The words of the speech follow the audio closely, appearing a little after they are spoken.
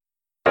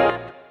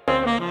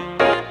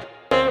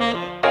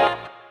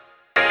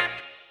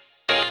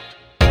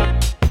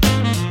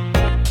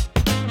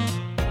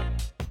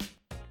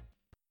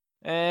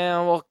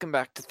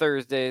back to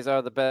Thursdays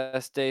Are the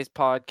Best Days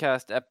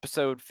podcast,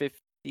 episode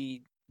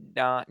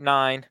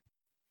 59.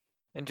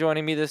 And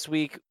joining me this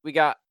week, we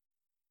got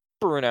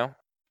Bruno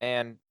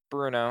and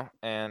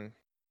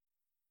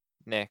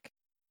Nick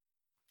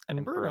And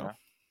and Bruno. Bruno.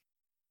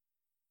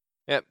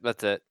 Yep,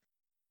 that's it.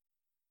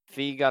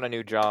 Fee got a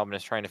new job and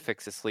is trying to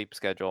fix his sleep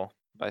schedule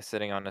by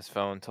sitting on his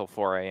phone till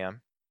 4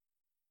 a.m.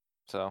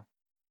 So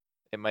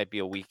it might be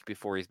a week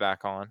before he's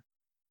back on.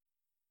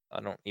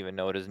 I don't even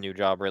know what his new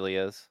job really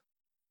is.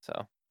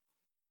 So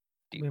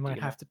We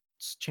might have to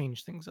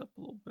change things up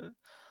a little bit.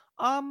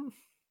 I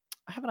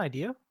have an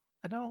idea.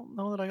 I don't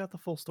know that I got the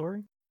full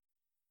story.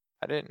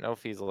 I didn't know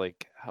if he's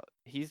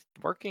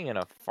working in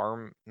a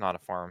farm, not a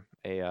farm,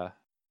 a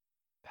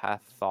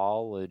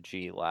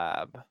pathology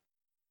lab,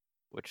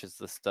 which is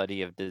the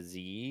study of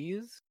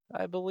disease,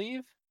 I believe.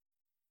 I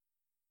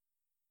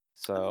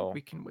think So we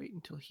can wait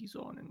until he's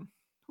on and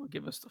he'll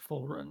give us the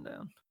full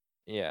rundown.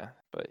 yeah,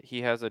 but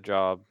he has a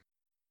job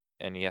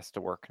and he has to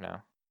work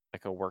now,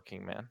 like a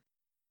working man.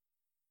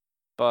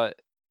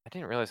 But I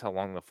didn't realize how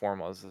long the form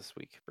was this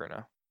week,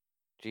 Bruno.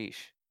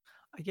 Jeesh.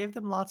 I gave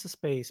them lots of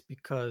space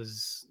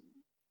because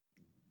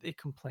they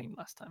complained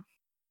last time.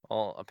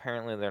 Well,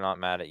 apparently they're not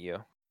mad at you.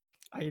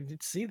 I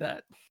did see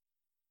that.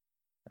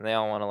 And they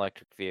all want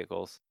electric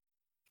vehicles.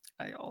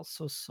 I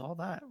also saw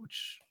that,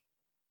 which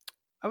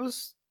I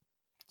was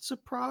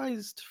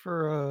surprised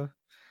for.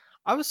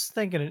 I was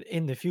thinking it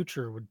in the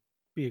future would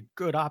be a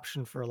good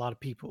option for a lot of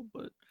people,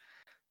 but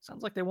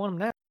sounds like they want them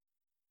now.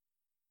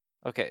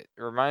 Okay,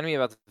 remind me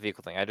about the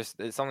vehicle thing.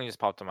 Something just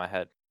popped in my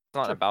head. It's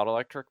not Sure. about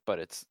electric, but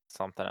it's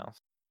something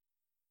else.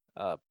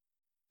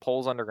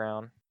 Poles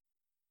underground.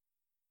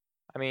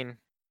 I mean,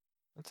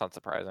 it's not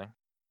surprising.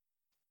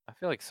 I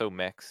feel like so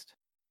mixed.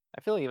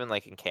 I feel even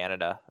like in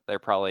Canada, there are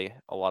probably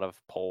a lot of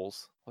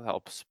poles with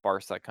how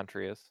sparse that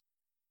country is.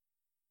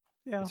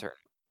 Yeah. Certain.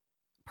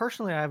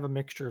 Personally, I have a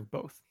mixture of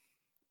both.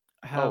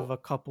 I have a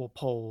couple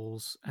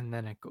poles, and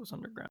then it goes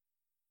underground.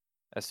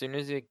 As soon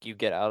as you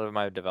get out of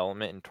my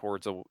development and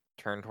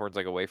turn towards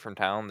like away from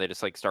town, they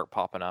just like start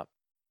popping up,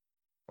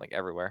 like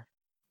everywhere.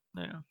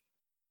 Yeah.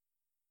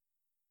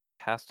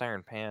 Cast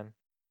iron pan,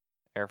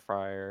 air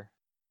fryer.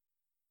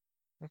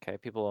 Okay,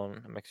 people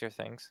own a mixture of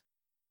things.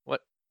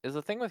 What is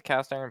the thing with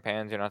cast iron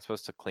pans? You're not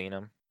supposed to clean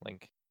them.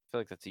 Like, I feel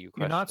like that's a you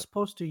You're not question.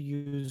 supposed to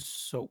use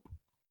soap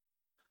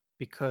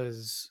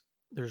because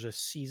there's a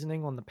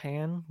seasoning on the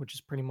pan, which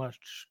is pretty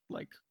much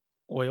like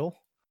oil,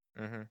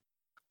 Mm-hmm.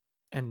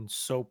 and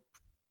soap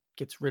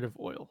gets rid of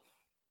oil.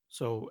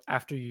 So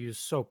after you use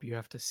soap, you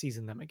have to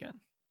season them again,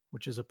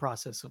 which is a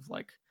process of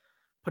like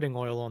putting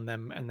oil on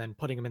them and then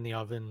putting them in the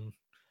oven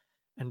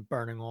and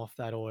burning off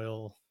that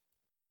oil.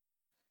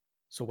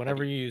 So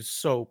whenever you use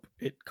soap,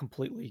 it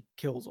completely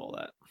kills all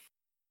that.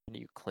 How do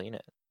you clean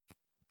it?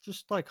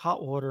 Just like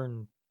hot water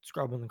and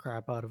scrubbing the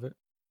crap out of it.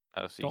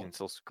 Oh, so you can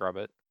still scrub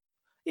it?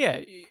 Yeah,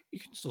 you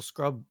can still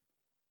scrub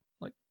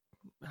like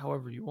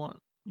however you want.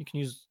 You can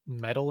use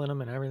metal in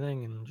them and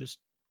everything, and just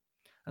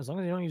as long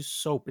as you don't use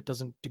soap, it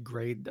doesn't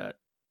degrade that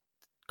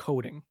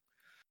coating.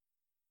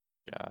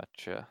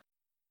 Gotcha.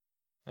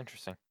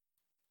 Interesting.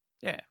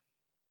 Yeah,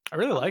 I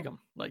really like them.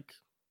 Like,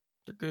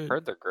 they're good.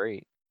 Heard they're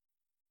great.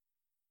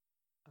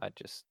 I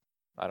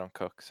don't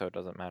cook, so it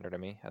doesn't matter to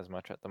me as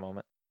much at the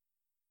moment.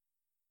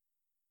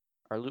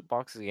 Are loot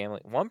boxes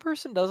gambling? One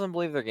person doesn't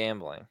believe they're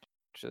gambling,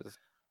 which is...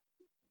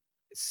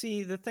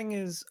 See, the thing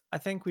is, I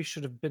think we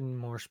should have been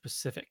more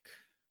specific,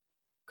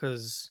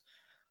 because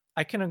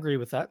I can agree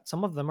with that.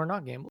 Some of them are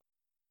not gambling.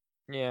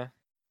 Yeah.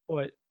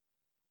 But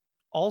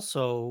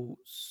also,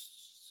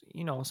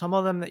 some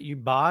of them that you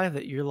buy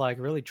that you're like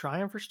really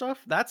trying for stuff,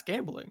 that's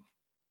gambling.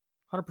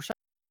 100%.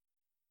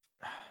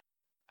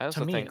 I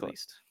also To me, think at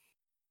least.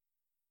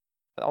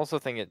 I also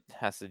think it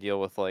has to deal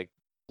with like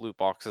loot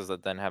boxes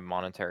that then have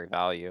monetary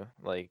value,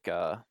 like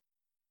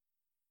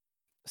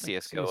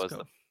CS:GO is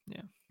the...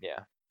 Yeah,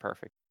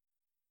 perfect.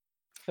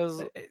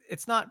 Because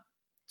it's not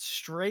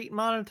straight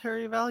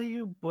monetary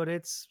value, but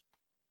it's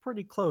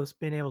pretty close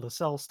being able to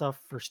sell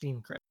stuff for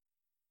Steam credit.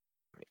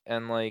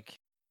 and like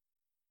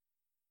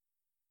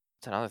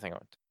it's another thing.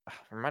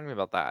 Remind me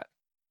about that.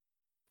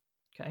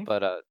 Okay,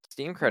 But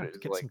Steam credit is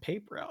get like... some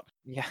paper out.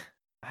 Yeah,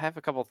 I have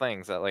a couple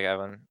things that like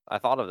I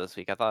thought of this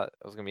week. I thought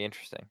it was gonna be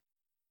interesting,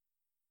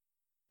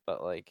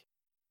 but like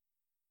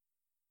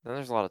then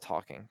there's a lot of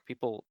talking.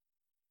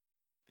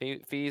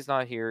 Fee's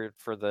not here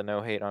for the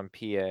no hate on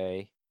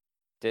PA.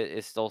 Dit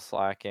is still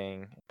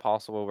slacking.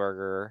 Possible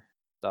Burger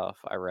stuff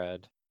I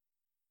read,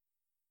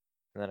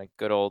 and then a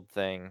good old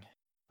thing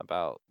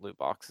about loot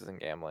boxes and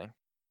gambling,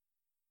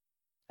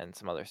 and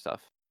some other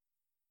stuff.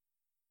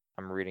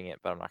 I'm reading it,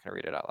 but I'm not gonna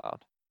read it out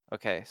loud.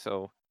 Okay,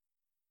 so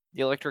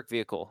the electric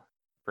vehicle,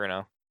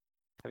 Bruno.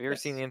 Have you ever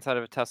seen the inside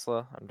of a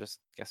Tesla? I'm just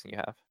guessing you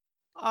have.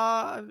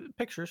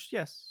 Pictures,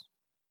 yes.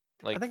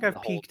 Like I think the I've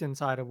whole... peeked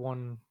inside of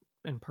one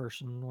in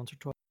person once or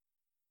twice.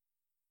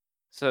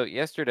 So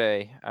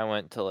yesterday I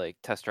went to like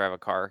test drive a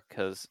car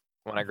because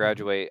when I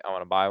graduate I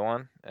want to buy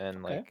one,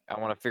 and Okay. like I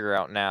want to figure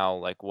out now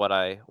like what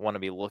I want to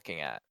be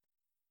looking at.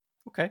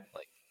 Okay.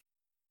 Like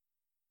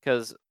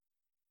because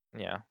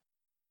yeah,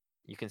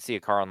 you can see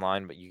a car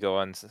online, but you go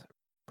on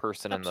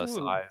person and the Absolutely.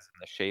 size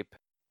and the shape.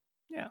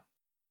 Yeah.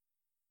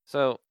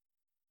 So,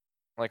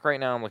 like right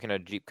now, I'm looking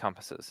at Jeep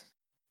Compasses,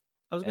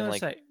 I was and gonna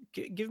like, say,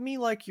 give me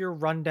like your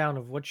rundown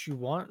of what you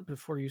want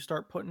before you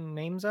start putting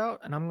names out,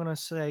 and I'm gonna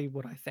say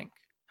what I think.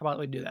 How about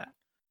we do that?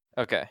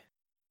 okay,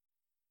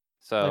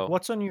 Like, so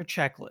what's on your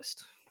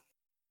checklist?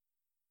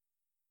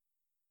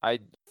 I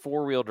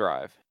 4-wheel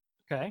drive.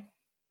 Okay.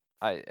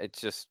 It's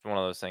just one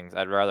of those things.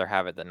 I'd rather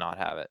have it than not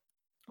have it.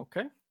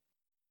 Okay.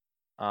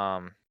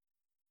 Um,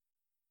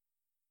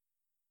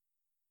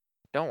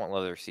 don't want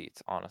leather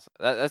seats, honestly.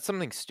 That's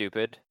something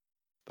stupid,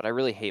 but I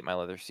really hate my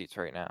leather seats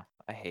right now.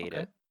 I hate Okay.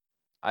 it.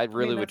 I I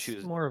mean, really would that's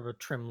choose. more of a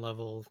trim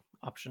level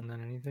option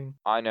than anything.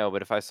 I know,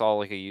 but if I saw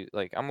like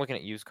like I'm looking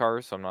at used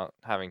cars, so I'm not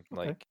having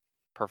Okay. like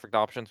perfect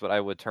options, but I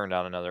would turn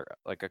down another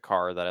like a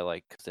car that I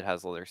like because it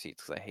has leather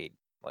seats because I hate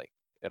like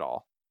it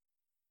all.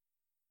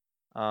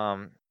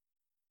 Um,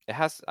 it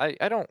has.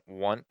 I don't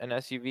want an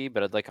SUV,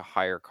 but I'd like a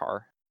higher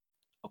car.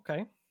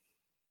 Okay.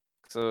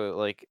 So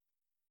like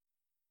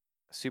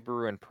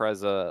Subaru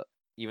Impreza,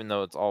 even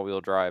though it's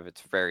all-wheel drive,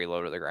 it's very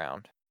low to the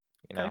ground.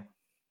 You Okay. know.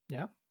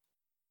 Yeah.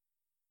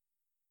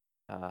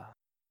 Uh,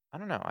 I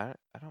don't know. I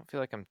don't feel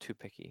like I'm too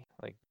picky.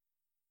 Like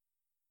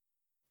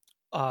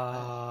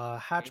I,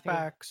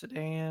 anything. Hatchback,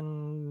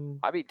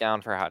 sedan, I'd be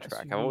down for a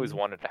hatchback. I've always SUV.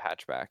 wanted a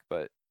hatchback,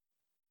 but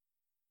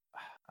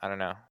I don't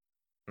know.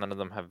 None of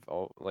them have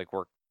like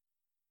worked.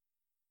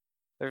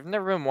 There's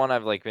never been one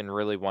I've like been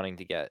really wanting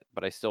to get,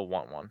 but I still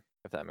want one,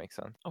 if that makes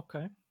sense.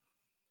 Okay.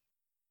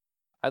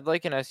 I'd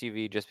like an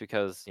SUV just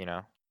because,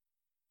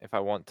 if I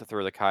want to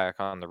throw the kayak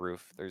on the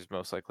roof, there's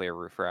most likely a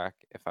roof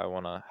rack. If I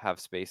want to have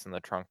space in the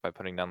trunk by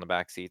putting down the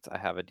back seats, I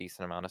have a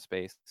decent amount of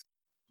space.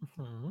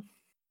 Hmm.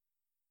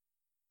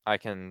 I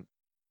can,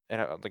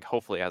 like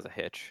hopefully it has a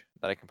hitch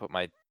that I can put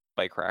my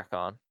bike rack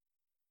on.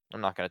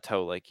 I'm not gonna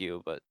tow like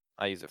you, but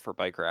I use it for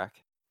bike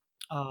rack.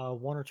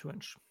 1 or 2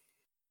 inch.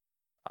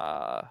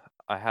 Uh,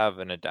 I have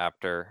an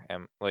adapter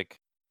and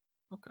like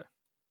Okay.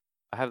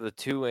 I have the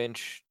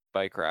 2-inch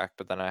bike rack,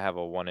 but then I have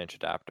a 1-inch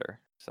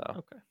adapter. So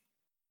Okay.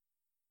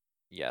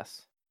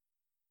 yes,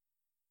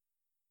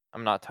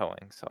 I'm not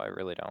towing, so I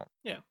really don't.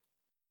 Yeah.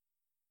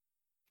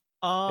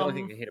 The only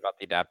thing Um, I hate about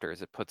the adapter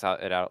is it puts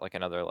it out like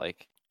another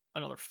like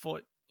Another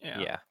foot.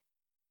 Yeah. yeah.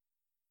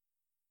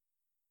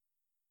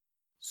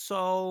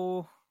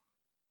 So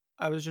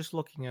I was just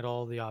looking at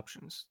all the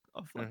options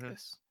of like Mhm.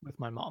 this with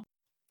my mom.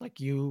 Like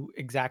you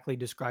exactly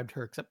described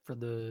her, except for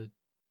the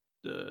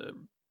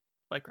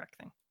bike rack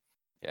thing.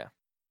 Yeah.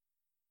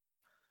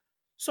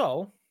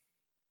 So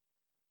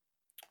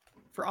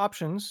for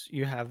options,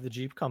 you have the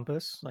Jeep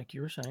Compass, like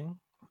you were saying,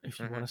 if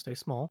you want Mhm. to stay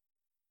small.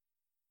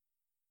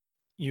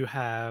 You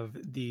have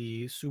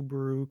the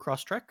Subaru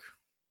Crosstrek,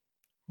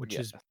 which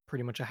Yeah. is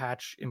pretty much a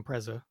hatch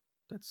Impreza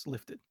that's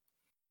lifted.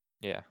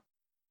 Yeah.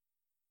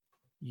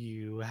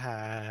 You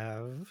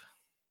have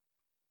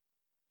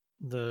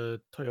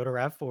the Toyota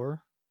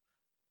RAV4,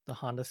 the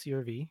Honda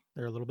CRV.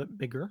 They're a little bit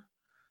bigger,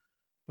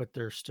 but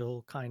they're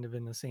still kind of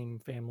in the same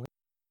family.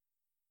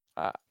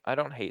 I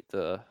don't hate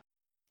the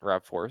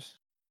RAV4s.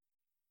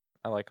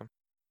 I like them.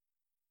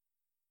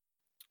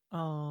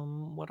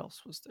 What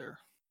else was there?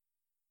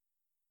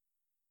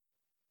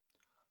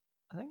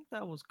 I think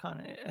that was kind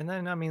of it. And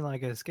then I mean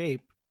like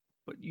Escape,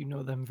 but you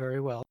know them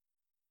very well.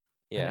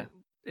 And Yeah.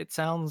 it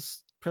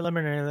sounds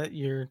preliminary that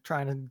you're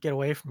trying to get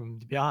away from them,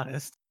 to be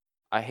honest.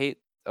 I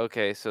hate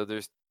okay, so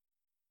there's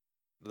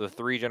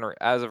the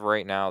as of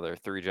right now, there are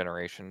 3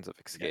 generations of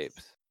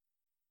Yes. escapes.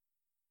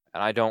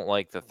 And I don't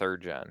like the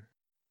 3rd gen.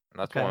 And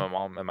that's what Okay. my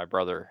mom and my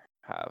brother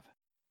have.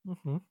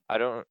 Mm-hmm. I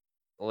don't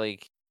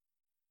like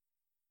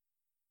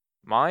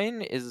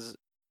mine is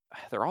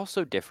they're all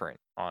so different,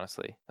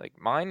 honestly. Like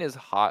mine is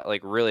high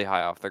like really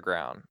high off the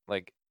ground.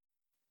 Like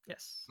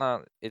Yes.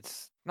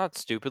 it's not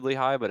stupidly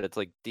high, but it's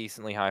like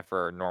decently high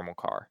for a normal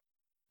car.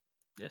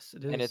 Yes,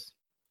 it And is.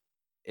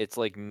 it's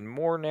like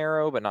more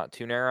narrow but not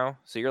too narrow.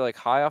 So you're like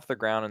high off the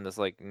ground in this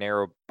like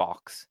narrow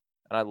box.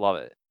 And I love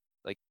it.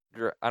 Like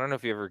I don't know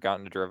if you ever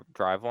gotten to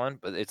drive one,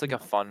 but it's like a No.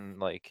 fun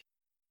like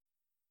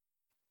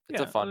it's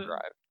a Yeah. fun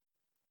drive.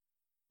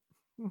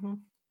 Mm-hmm.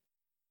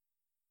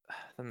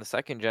 Then the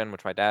 2nd gen,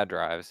 which my dad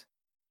drives,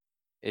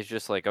 is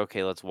just like,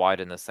 okay, let's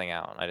widen this thing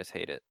out. And I just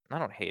hate it. I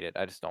don't hate it.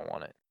 I just don't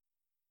want it.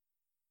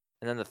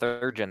 And then the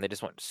 3rd gen, they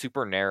just went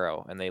super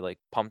narrow and they like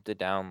pumped it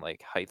down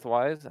like height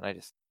wise. And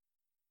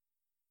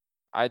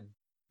I,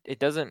 it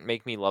doesn't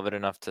make me love it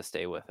enough to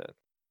stay with it.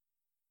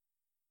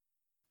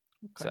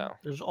 Okay. So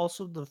There's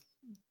also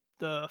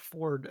the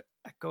Ford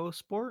Echo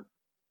Sport.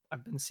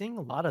 I've been seeing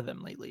a lot of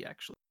them lately,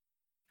 actually.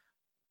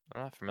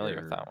 I'm not familiar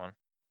with They're that one.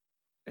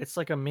 It's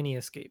like a mini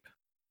Escape.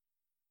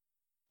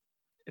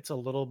 It's a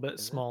little bit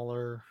Is it?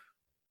 smaller.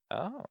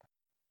 Oh,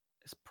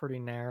 It's pretty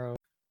narrow.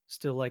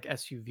 Still like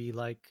SUV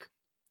like.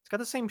 It's got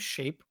the same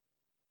shape,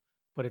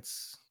 but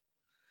it's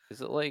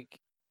is it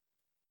like,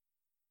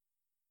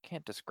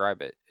 can't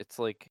describe it. It's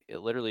like, it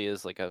literally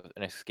is like an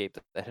escape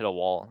that hit a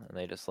wall and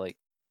they just like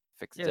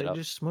fixed yeah, it they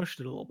up. just smushed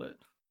it a little bit.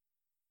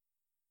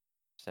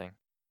 Interesting.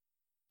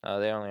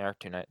 They only are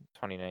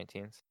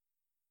 2019s.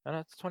 Oh, no,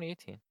 it's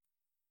 2018.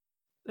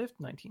 They have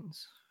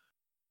 19s.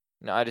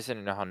 No, I just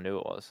didn't know how new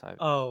it was.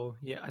 Oh,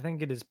 yeah, I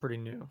think it is pretty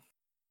new.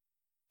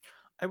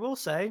 I will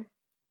say,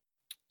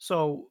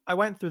 so I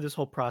went through this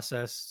whole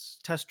process,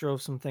 test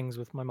drove some things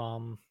with my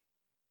mom,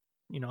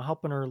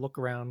 helping her look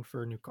around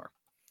for a new car.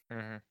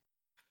 Mm-hmm.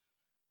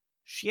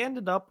 She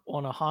ended up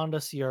on a Honda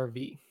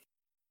CRV,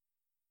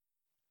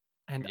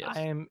 and I Yes.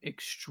 am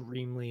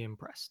extremely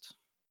impressed.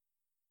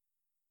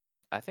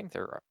 I think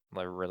they're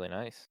like really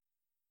nice.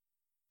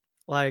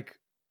 Like,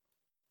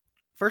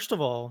 first of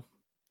all,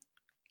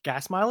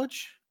 gas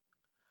mileage,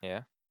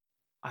 Yeah.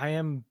 I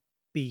am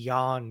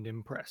beyond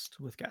impressed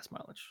with gas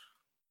mileage.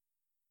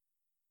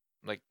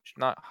 Like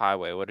not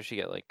highway. What does she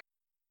get like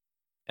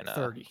in a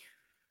 30.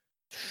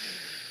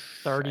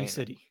 30 ain't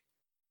city.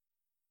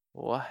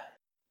 what?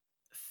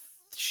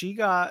 She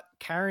got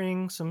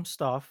carrying some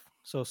stuff,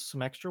 so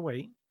some extra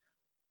weight,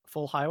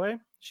 full highway.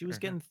 She was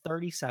Mm-hmm. getting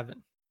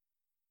 37.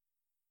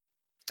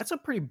 That's a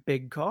pretty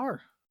big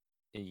car.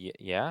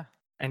 Yeah.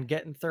 And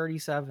getting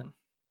 37.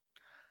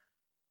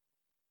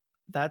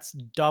 That's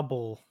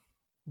double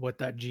what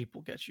that Jeep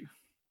will get you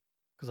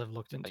because I've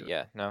looked into it.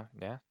 Yeah. No.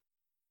 Yeah.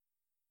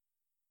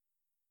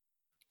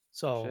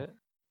 So Shit.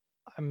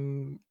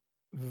 I'm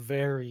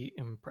very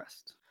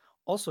impressed.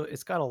 Also,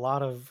 it's got a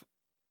lot of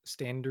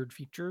standard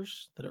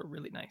features that are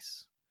really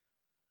nice,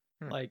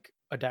 Hmm. like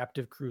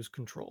adaptive cruise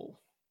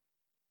control,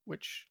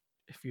 which,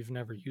 if you've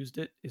never used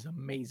it, is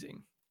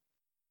amazing.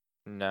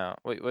 No.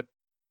 Wait. What?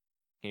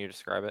 Can you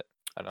describe it?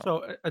 I don't.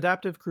 So,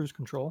 adaptive cruise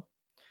control,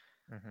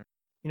 Mm-hmm.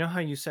 you know how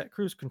you set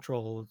cruise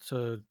control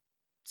to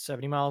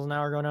 70 miles an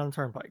hour going down the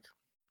turnpike?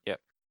 Yep.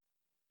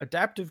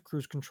 Adaptive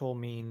cruise control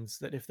means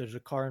that if there's a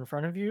car in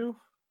front of you,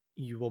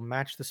 you will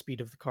match the speed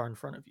of the car in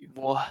front of you.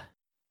 What?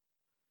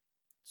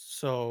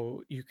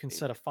 So you can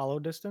set a follow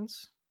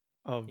distance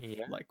of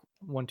Yeah. like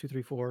 1, 2,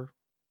 3, 4,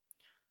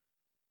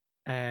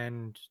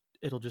 and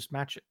it'll just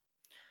match it.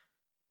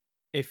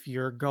 If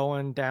you're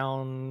going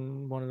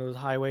down one of those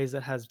highways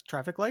that has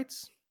traffic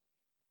lights,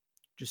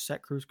 just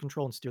set cruise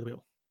control and steer the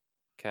wheel.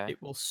 Okay.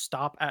 It will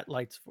stop at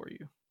lights for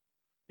you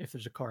if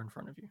there's a car in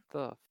front of you.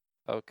 The.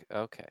 Okay.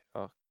 Okay.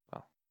 Oh.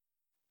 Well.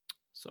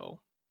 So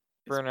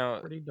it's Bruno,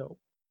 pretty dope.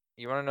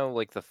 you want to know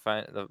like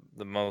the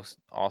most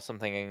awesome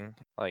thing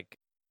like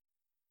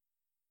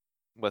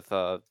with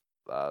what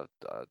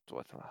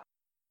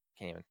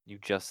can't even, you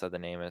just said the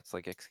name, it's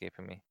like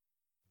escaping me.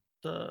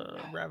 The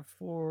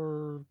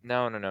RAV4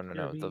 No, the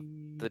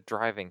CRV the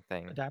driving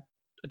thing.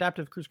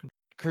 adaptive cruise control.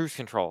 Cruise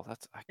control.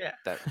 Yeah.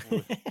 That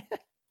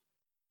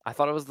I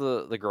thought it was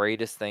the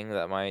greatest thing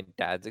that my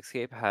dad's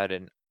Escape had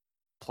an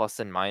plus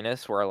and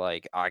minus where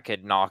like I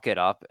could knock it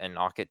up and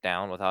knock it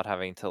down without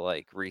having to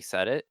like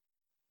reset it.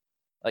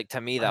 Like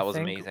to me I that was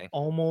think amazing.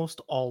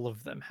 almost all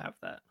of them have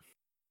that.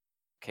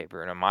 Okay,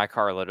 Bruno, my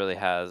car literally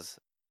has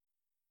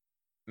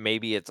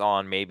maybe it's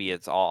on, maybe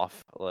it's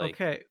off. Like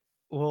Okay,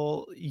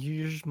 well,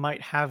 you just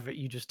might have it,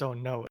 you just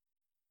don't know it.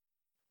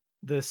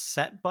 The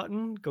set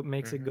button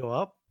makes it mhm. go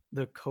up.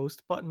 The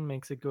coast button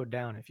makes it go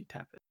down if you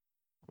tap it.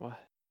 What?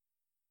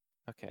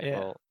 Okay, Yeah,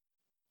 well,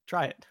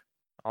 try it.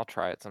 I'll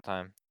try it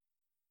sometime.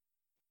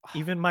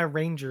 Even my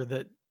Ranger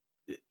that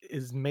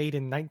is made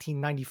in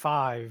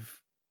 1995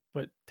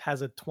 but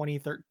has a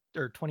 2013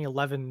 or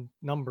 2011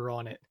 number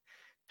on it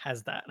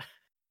has that.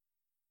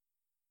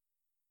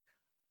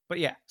 But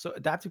yeah, so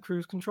adaptive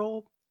cruise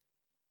control,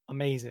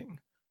 amazing.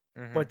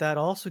 Mhm. But that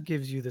also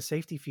gives you the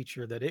safety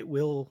feature that it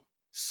will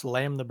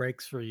slam the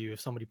brakes for you if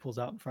somebody pulls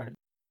out in front of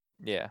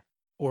you. Yeah.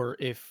 Or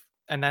if,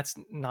 and that's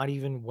not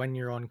even when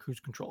you're on cruise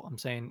control. I'm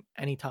saying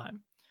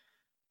anytime.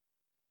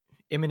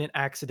 Imminent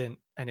accident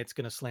and it's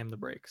going to slam the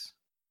brakes.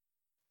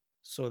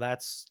 So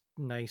that's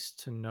nice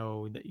to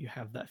know that you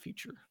have that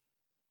feature.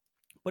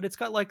 But it's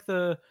got like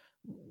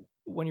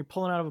when you're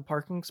pulling out of a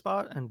parking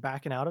spot and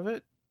backing out of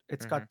it,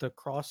 it's Mhm. got the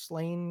cross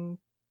lane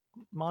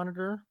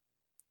monitor.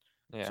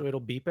 Yeah. So it'll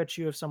beep at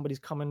you if somebody's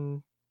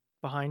coming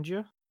behind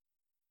you.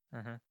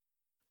 Mhm.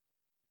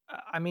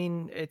 I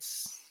mean,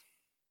 it's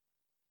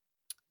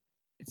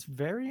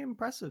very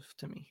impressive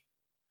to me.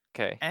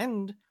 Okay.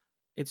 And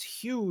it's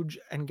huge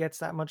and gets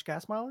that much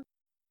gas mileage.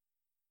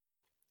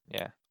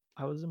 Yeah.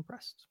 I was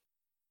impressed.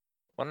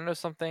 Want to know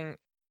something?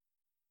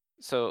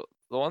 So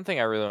the one thing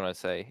I really want to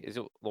say is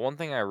the one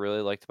thing I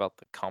really liked about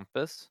the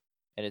Compass,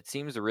 and it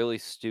seems really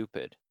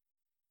stupid,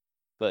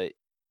 but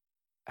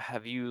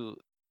have you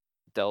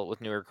dealt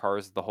with newer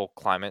cars, the whole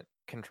climate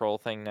control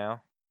thing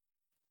now,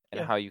 and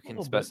Yeah, how you a can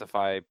little bit.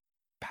 specify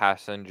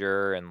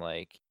passenger and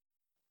like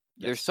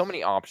there's so Yes.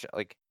 many options.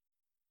 Like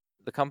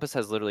the Compass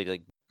has literally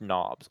like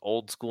knobs,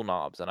 old school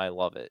knobs, and I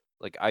love it.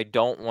 Like I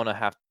don't want to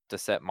have to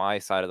set my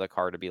side of the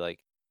car to be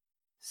like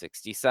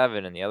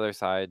 67 and the other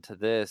side to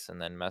this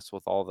and then mess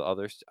with all the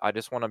others. I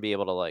just want to be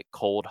able to like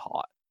cold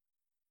hot.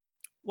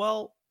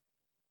 Well,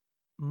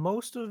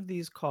 most of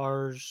these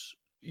cars,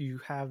 you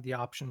have the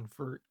option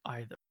for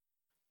either.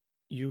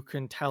 You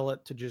can tell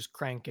it to just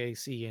crank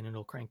AC and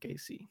it'll crank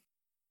AC.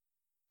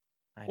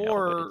 I know, but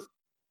Or it's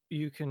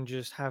you can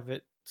just have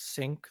it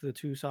sync the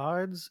two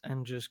sides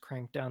and just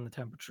crank down the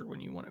temperature when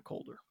you want it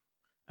colder,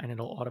 and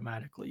it'll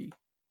automatically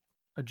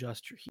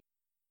adjust your heat.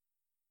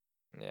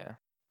 Yeah.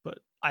 But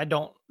I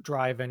don't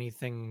drive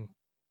anything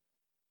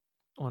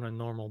on a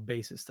normal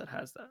basis that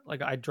has that.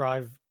 Like I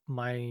drive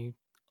my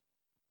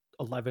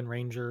 11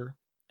 Ranger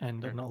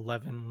and an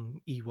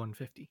 11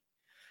 E150.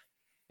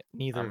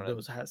 Neither I'm of gonna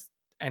those has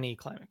any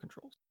climate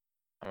controls.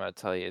 I'm gonna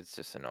tell you, it's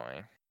just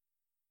annoying.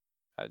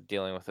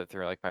 Dealing with it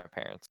through like my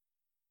parents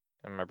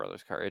and my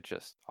brother's car. It's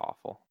just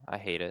awful. I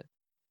hate it.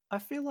 I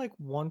feel like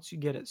once you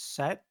get it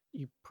set,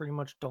 you pretty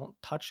much don't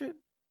touch it,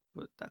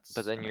 but But that's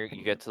then an you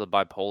opinion. get to the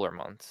bipolar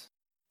months,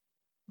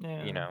 you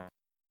Yeah. know,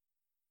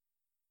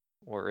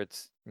 where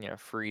it's,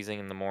 freezing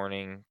in the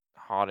morning,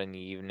 hot in the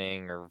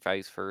evening, or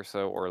vice versa,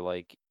 or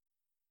like,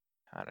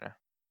 I don't know.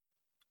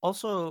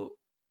 Also,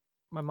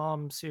 my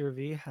mom's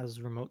CRV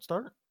has remote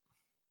start.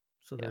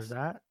 So there's Yes.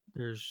 that.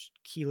 There's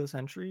keyless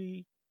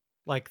entry,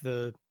 like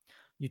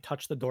you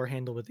touch the door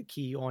handle with the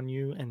key on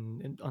you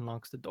and it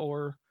unlocks the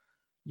door.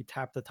 You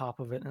tap the top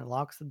of it and it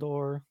locks the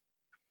door.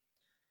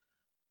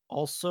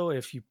 Also,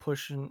 if you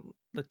push in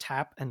the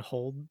tap and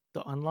hold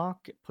the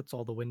unlock, it puts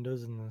all the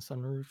windows and the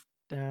sunroof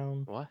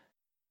down. What?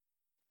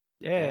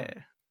 Yeah,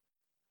 Dang.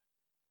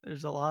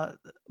 there's a lot.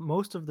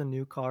 Most of the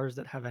new cars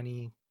that have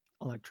any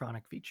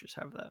electronic features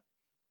have that,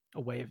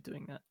 a way of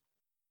doing that.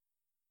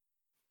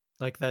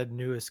 Like that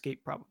new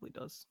Escape probably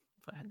does,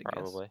 if I had to guess.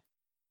 Probably.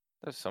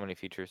 There's so many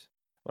features.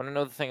 Want to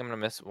know the thing I'm gonna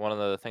miss? One of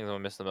the things I'm gonna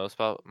miss the most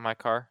about my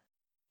car?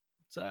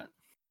 What's that?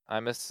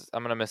 I'm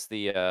gonna miss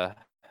the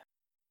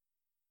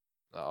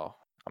oh,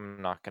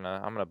 I'm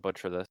gonna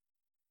butcher this.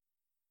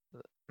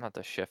 Not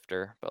the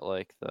shifter, but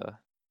like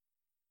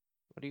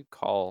what do you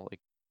call like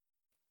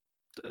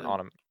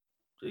an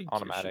The gear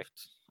automatic?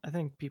 shift. I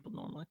think people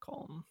normally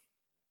call them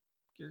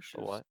gear The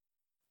shifts. what?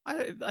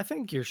 I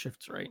think gear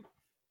shifts right.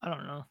 I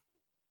don't know.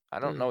 I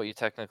don't know The what you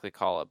technically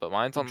call it, but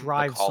mine's the on the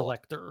drive column.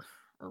 selector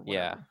or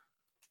Yeah. whatever.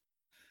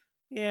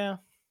 Yeah,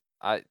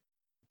 I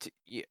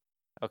yeah,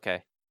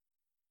 okay.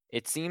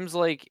 It seems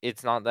like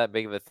it's not that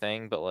big of a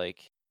thing, but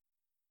like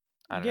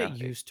I you don't get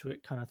know. used to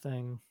it kind of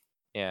thing.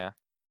 Yeah.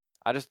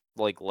 I just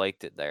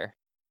liked it there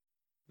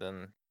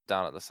than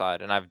down at the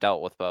side, and I've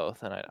dealt with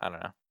both, and I don't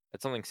know.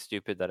 It's something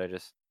stupid that I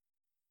just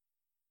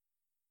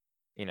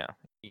you know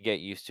you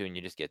get used to, and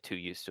you just get too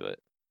used to it.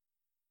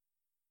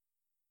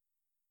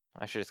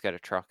 I should just get a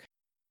truck.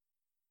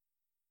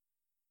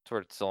 That's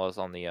what it still is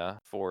on the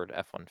Ford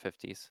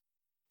F-150s.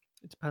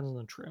 It depends on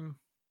the trim,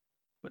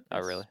 but Oh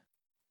really?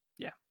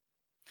 yes,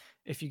 yeah.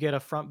 If you get a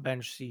front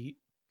bench seat,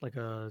 like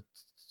a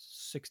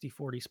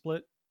 60-40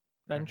 split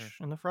Mhm. bench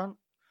in the front,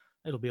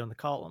 it'll be on the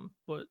column.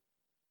 But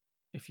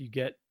if you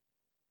get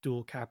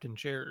dual captain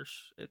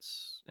chairs,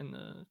 it's in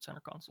the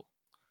center console.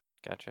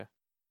 Gotcha.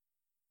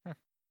 Hmm.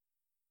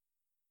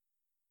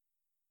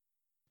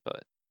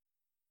 But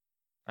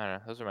I don't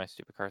know. Those are my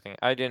stupid car thing.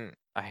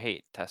 I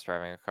hate test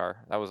driving a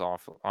car. That was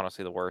awful.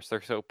 Honestly, the worst.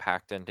 They're so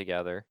packed in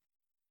together,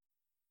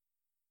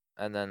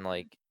 and then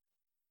like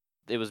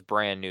it was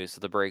brand new, so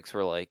the brakes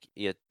were like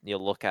you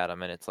look at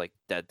them and it's like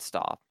dead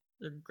stop.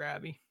 They're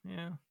grabby.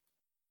 Yeah.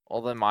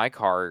 Well, then my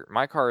car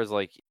is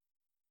like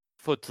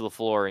foot to the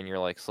floor, and you're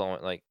like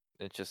slowing, like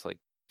it's just like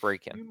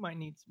braking. You might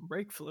need some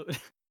brake fluid.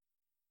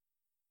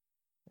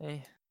 Eh,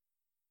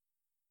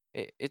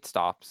 it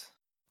stops.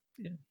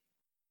 Yeah.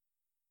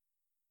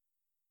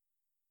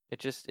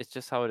 It's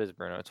just how it is,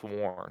 Bruno. It's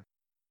worn.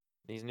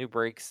 These new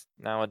brakes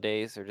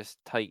nowadays are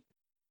just tight.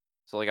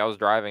 So like I was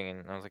driving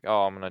and I was like,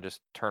 oh, I'm gonna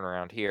just turn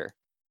around here.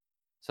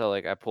 So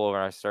like I pull over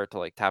and I start to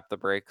like tap the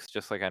brakes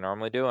just like I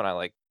normally do, and I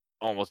like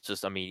almost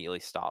just immediately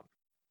stop.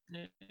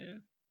 Yeah.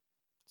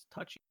 It's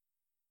touchy.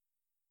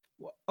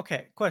 Well,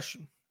 okay,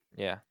 question.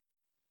 Yeah.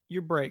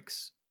 Your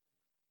brakes.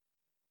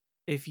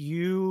 If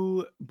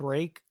you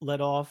brake,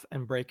 let off,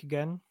 and brake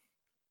again,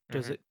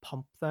 does Mhm. it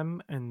pump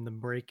them and the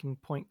braking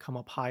point come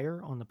up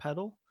higher on the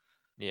pedal,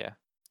 Yeah.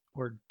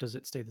 or does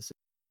it stay the same?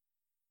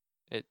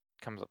 It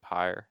comes up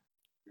higher.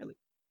 Really?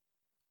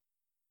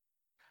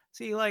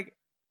 See, like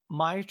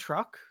my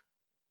truck,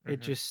 it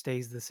Mhm. just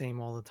stays the same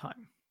all the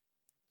time.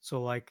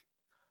 So like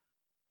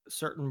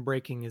certain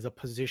braking is a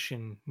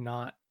position,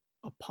 not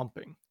a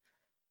pumping.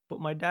 But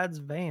my dad's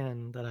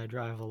van that I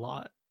drive a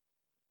lot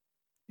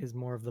is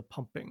more of the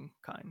pumping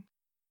kind,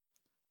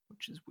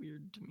 which is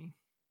weird to me.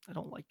 I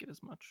don't like it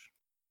as much.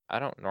 I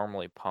don't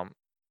normally pump.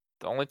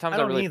 The only I times I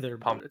don't really either,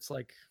 pump, but it's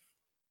like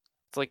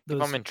it's like if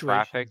those I'm in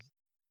traffic situations.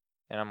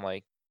 and I'm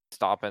like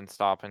stopping,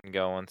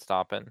 going,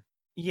 stopping.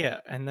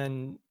 Yeah, and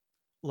then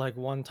like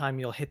one time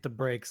you'll hit the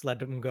brakes, let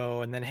them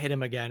go, and then hit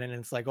them again, and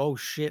it's like, oh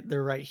shit,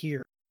 they're right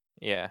here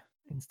Yeah.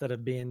 instead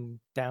of being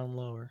down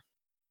lower.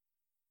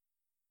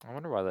 I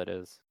wonder why that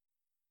is.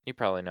 You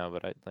probably know,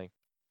 but I like.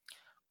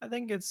 I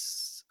think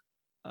it's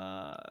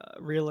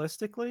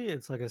realistically,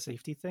 it's like a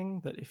safety thing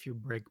that if your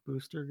brake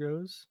booster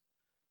goes,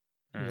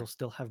 Mm, you'll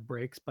still have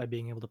brakes by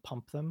being able to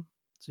pump them,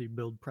 so you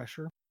build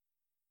pressure.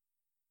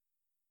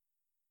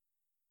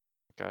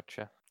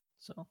 gotcha.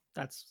 So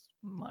that's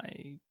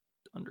my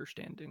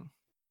understanding.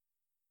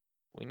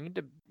 We need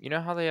to. You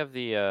know how they have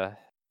the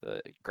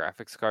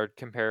graphics card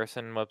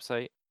comparison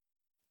website?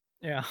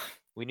 Yeah.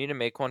 We need to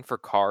make one for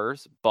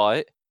cars,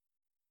 but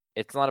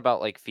it's not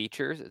about like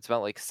features. It's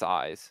about like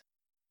size.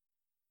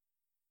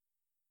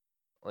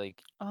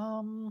 Like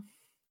Um,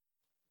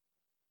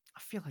 I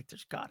feel like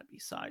there's got to be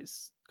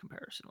size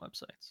comparison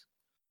websites.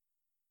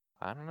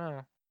 I don't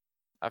know.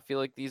 I feel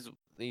like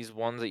these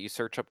ones that you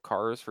search up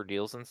cars for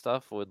deals and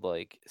stuff would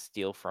like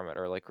steal from it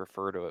or like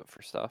refer to it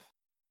for stuff.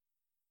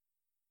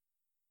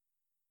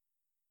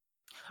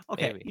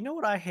 Okay, Maybe. you know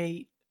what I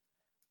hate?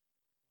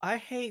 I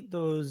hate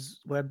those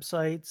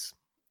websites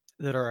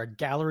that are a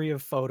gallery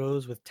of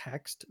photos with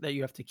text that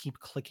you have to keep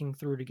clicking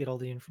through to get all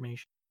the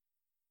information.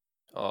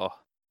 Oh,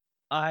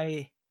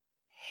 I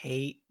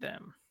hate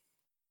them.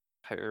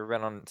 have you ever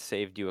been on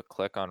Saved You a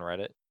Click on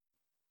Reddit?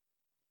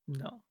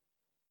 No.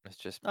 It's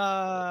just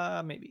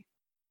Maybe.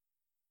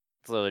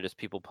 it's literally just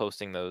people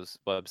posting those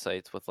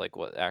websites with like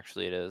what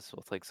actually it is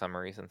with like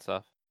summaries and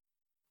stuff.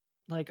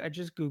 Like I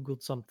just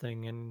googled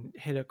something and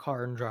hit a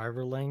car and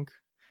driver link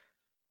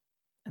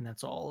and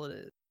that's all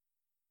it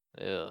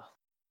is. Ugh.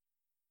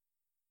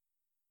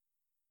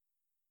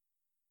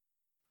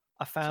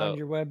 I found So,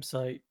 your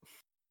website.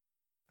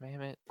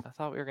 damn it, I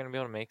thought we were gonna be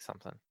able to make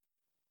something.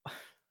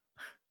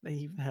 They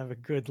even have a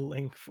good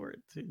link for it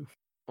too.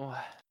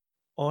 What?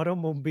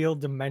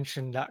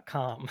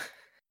 Automobiledimension.com.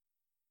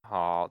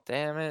 Oh,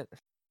 damn it.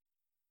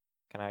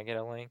 Can I get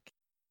a link?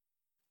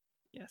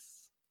 Yes.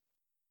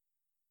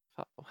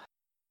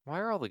 Why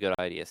are all the good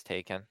ideas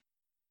taken?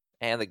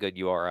 And the good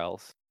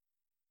URLs?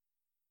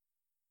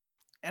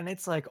 And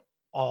it's like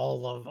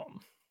all of them.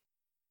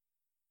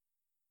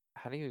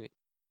 How do you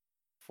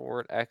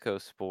Ford Echo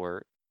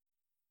Sport?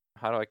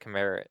 How do I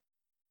compare it?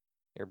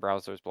 Your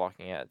browser's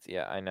blocking ads.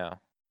 Yeah, I know.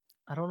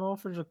 I don't know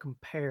if there's a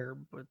compare,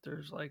 but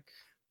there's like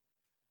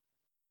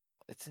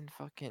It's in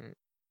fucking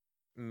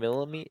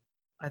millimeter.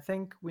 I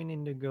think we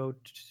need to go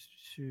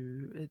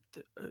to it.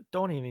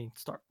 Don't even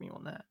start me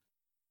on that.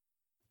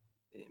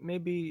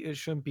 Maybe it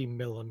shouldn't be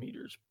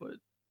millimeters, but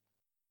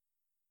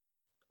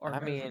our I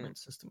mean, measurement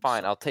system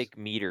fine, I'll sucks. take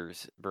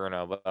meters,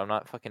 Bruno, but I'm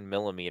not fucking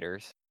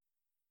millimeters.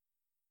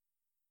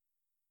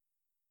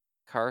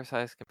 Car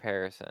size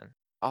comparison.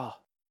 Oh,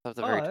 that's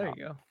the very Oh, there top.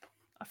 you go.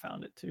 I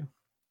found it too.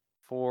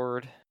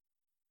 Ford.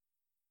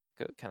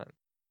 Go kind of.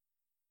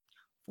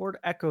 Ford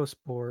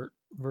EcoSport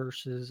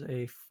versus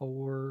a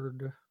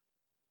Ford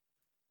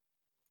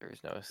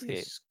There's no escape.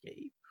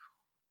 Escape.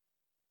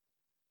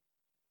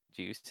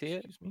 Do you see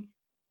it? Excuse me.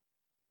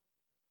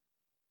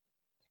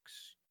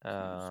 Excuse me.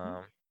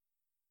 Um.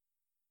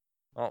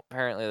 Well,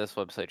 apparently this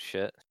website's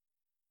shit.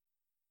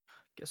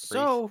 Guess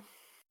Recent so.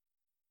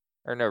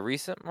 or no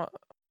recent.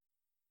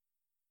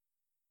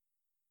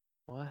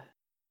 What?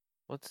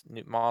 What's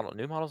new model?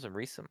 New models and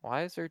recent.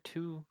 Why is there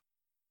two?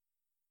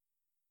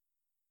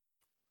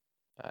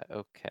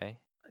 Okay.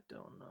 I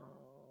don't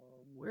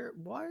know where.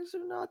 Why is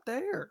it not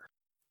there?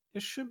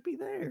 It should be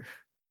there.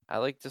 I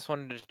like just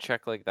wanted to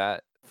check like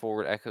that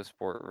Ford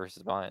EcoSport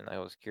versus mine. I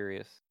was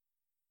curious.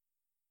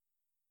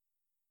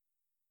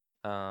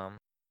 Um,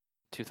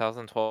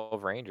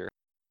 2012 Ranger.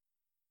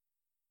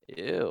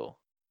 Ew.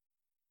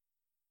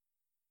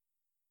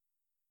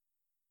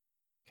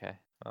 Okay.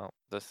 Well,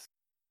 this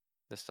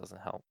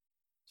doesn't help.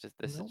 Just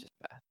this is Nope. just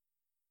bad.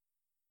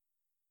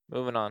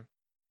 Moving on.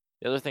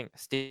 The other thing,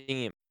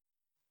 Steam.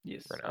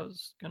 Yes, I Bruno.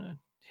 was gonna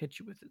hit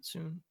you with it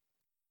soon.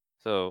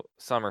 So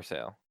summer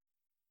sale.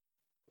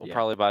 We'll Yeah,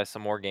 probably buy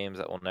some more games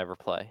that we'll never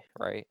play,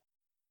 right?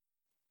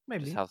 Just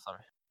maybe. how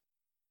summer.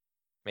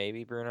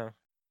 Maybe Bruno.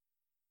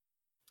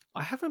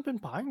 I haven't been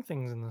buying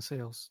things in the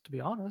sales, to be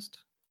honest.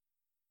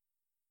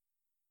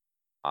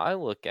 I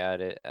look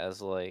at it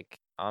as like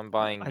I'm Oh,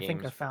 buying I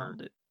think I games for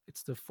found it.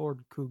 It's the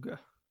Ford Kuga.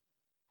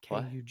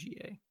 what?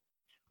 Kuga.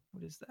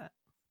 What is that?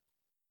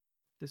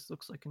 This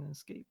looks like an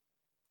Escape.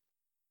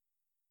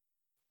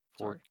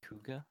 Ford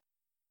Sorry. Kuga?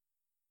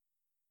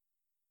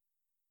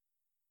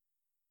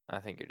 I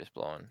think you're just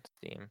blowing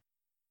steam.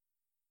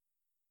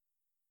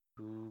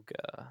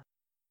 Kuga.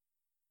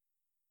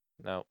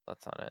 Nope,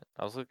 that's not it.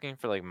 I was looking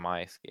for like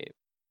my escape.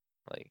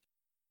 Like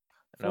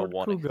no Ford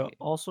one Kuga, escape.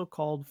 also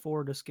called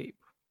Ford Escape.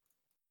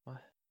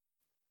 What?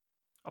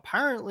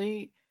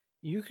 Apparently,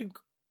 you can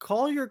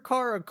call your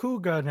car a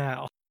Kuga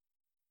now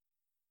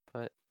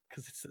But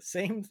because it's the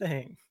same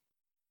thing.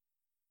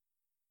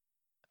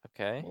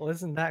 okay. Well,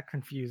 isn't that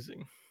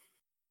confusing?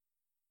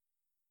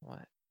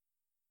 What?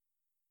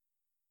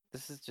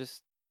 This is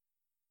just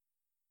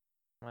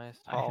my I am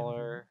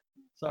taller.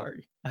 Oh,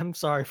 sorry. I'm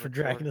sorry for over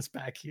dragging short. us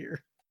back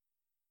here.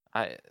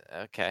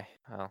 Okay.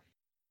 Well,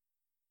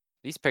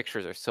 these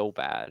pictures are so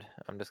bad.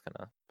 I'm just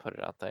gonna put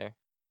it out there.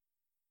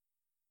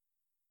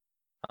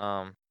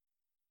 Um,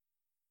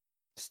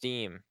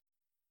 Steam.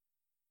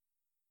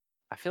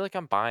 I feel like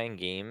I'm buying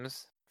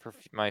games for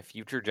my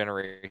future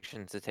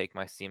generations to take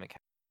my Steam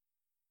account.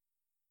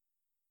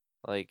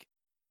 Like,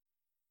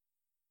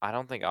 I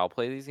don't think I'll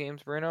play these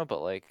games, Bruno,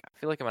 but like, I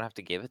feel like I'm gonna have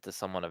to give it to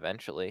someone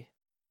eventually.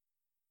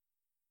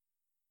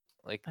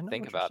 Like, I know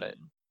think what you're about it.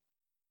 saying.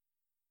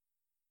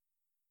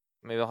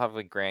 maybe I'll have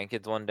like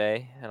grandkids one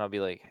day, and I'll be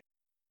like,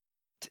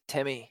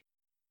 Timmy,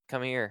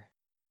 come here.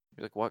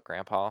 Be like, what,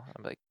 Grandpa?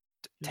 I'm like,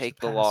 Here's the take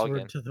the password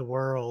login. to the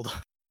world.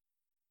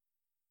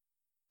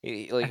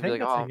 Like I he'd be think like,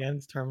 that's oh,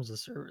 against terms of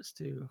service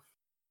too.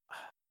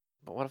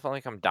 but what if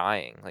I'm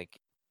dying? Like,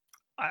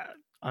 I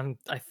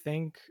I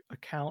think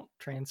account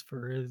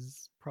transfer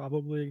is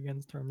probably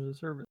against terms of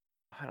service.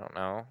 I don't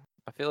know.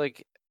 I feel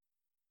like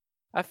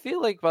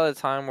by the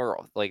time we're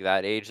like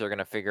that age, they're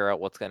gonna figure out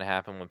what's gonna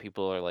happen when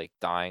people are like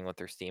dying with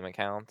their Steam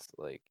accounts,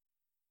 like,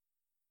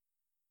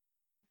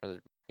 or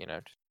just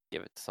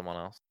give it to someone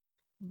else.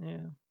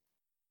 Yeah,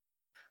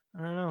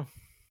 I don't know.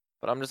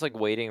 But I'm just like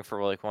waiting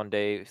for like one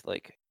day,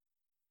 like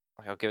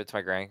I'll give it to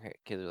my grandkids.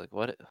 They're like,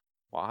 what?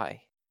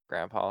 Why,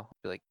 Grandpa? I'll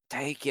be like,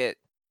 take it.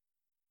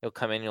 He'll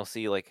come in, you'll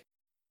see like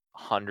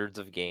hundreds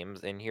of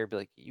games in here. Be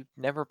like, you've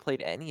never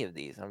played any of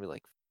these. And I'll be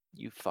like,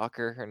 you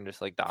fucker, and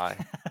just like die.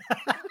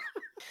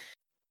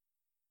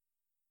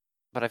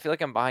 But I feel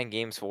like I'm buying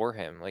games for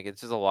him. Like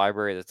it's just a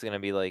library that's gonna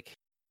be like,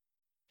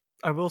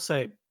 I will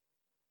say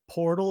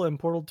Portal and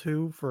Portal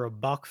 2 for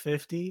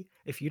 $1.50.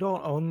 If you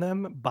don't own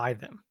them, buy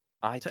them.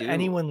 I To do.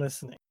 anyone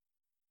listening,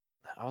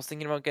 I was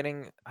thinking about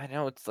getting. I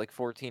know it's like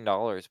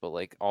 $14, but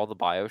like all the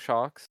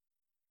Bioshocks,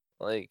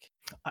 like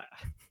I,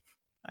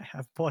 I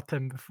have bought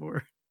them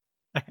before.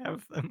 I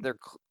have them.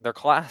 they're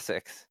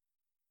classics.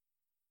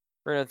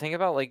 Bruno, think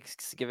about like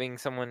giving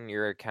someone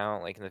your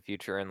account like in the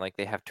future, and like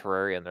they have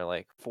Terraria, and they're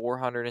like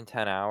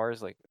 410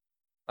 hours. Like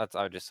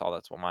I just saw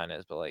that's what mine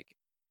is, but like,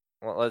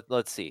 well,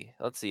 let's see,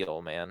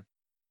 old man.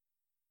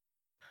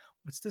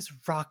 What's this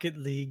Rocket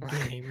League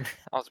game?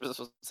 I was supposed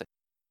to say,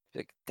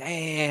 like,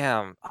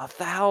 damn,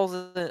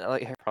 1,000,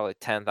 like probably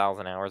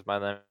 10,000 hours by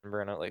then,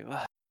 Bruno. Like,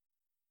 ugh,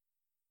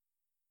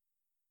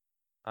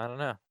 I don't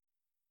know.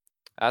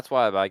 That's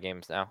why I buy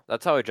games now.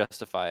 That's how I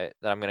justify it,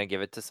 that I'm gonna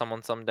give it to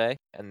someone someday,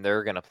 and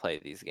they're gonna play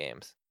these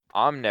games.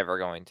 I'm never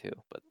going to,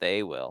 but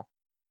they will.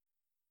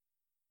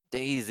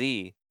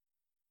 DayZ.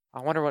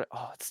 I wonder what.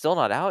 Oh, it's still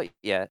not out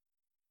yet.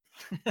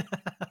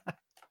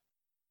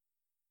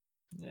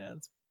 Yeah,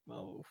 it's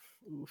oh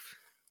oof.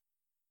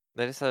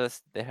 They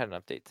just they had an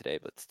update today,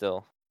 but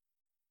still,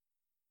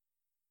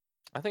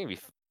 I think it'd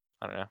be.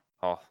 I don't know.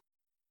 Oh,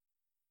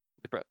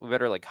 we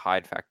better like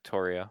hide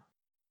Factorio.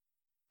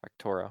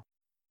 Factoro.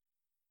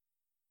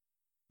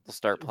 We'll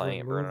start playing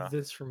it, Remove Bruno.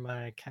 this from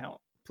my account,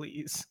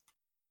 please.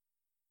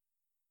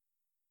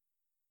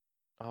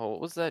 Oh,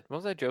 what was that? What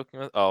was I joking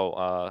with?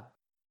 Oh,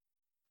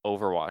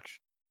 Overwatch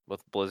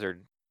with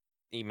Blizzard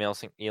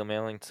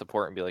emailing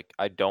support and be like,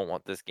 I don't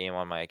want this game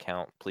on my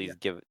account. Yeah. Please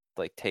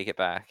take it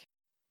back.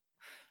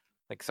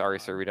 Like, sorry,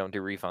 sir, God. we don't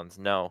do refunds.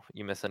 No,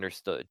 you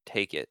misunderstood.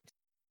 Take it.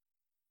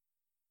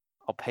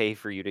 I'll pay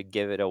for you to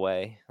give it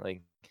away.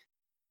 Like,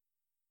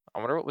 I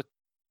wonder what would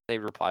they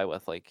reply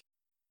with. Like,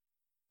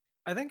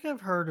 I think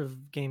I've heard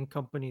of game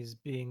companies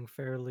being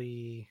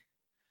fairly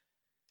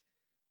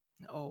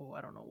I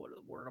don't know what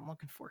the word I'm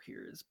looking for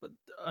here is, but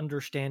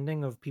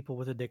understanding of people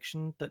with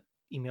addiction that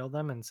email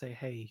them and say,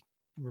 "Hey,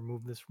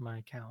 remove this from my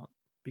account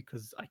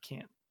because I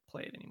can't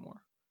play it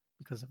anymore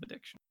because of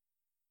addiction."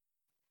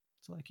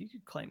 So like you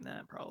could claim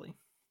that probably.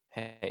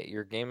 hey,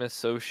 your game is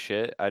so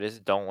shit. I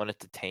just don't want it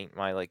to taint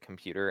my like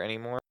computer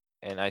anymore.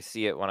 And I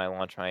see it when I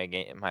launch my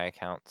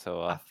account.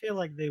 So I feel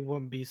like they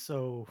wouldn't be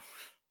so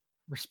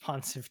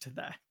responsive to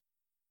that.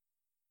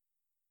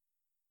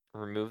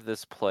 remove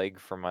this plague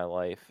from my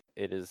life.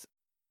 It is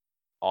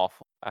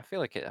awful. I feel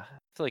like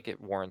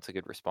it warrants a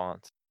good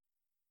response.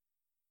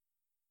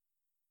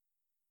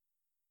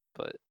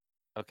 But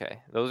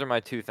okay, those are my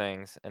two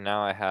things, and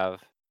now I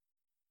have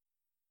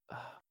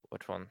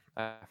which one?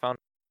 I found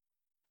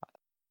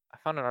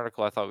an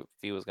article I thought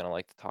V was gonna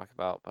like to talk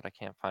about, but I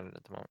can't find it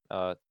at the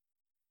moment.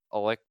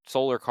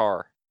 Solar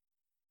car.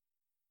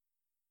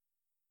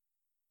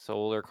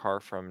 Solar car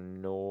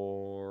from not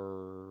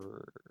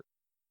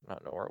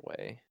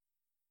Norway.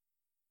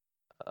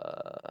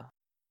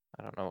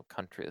 I don't know what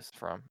country this is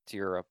from. It's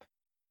Europe.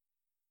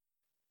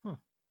 Hmm.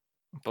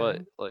 Okay.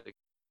 But like,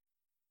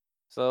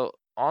 so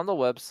on the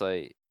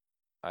website,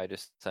 I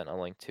just sent a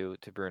link to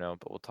Bruno,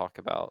 but we'll talk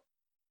about.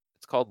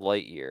 It's called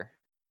Lightyear.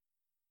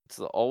 It's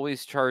the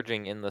always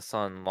charging in the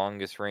sun,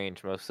 longest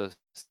range, most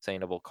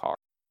sustainable car.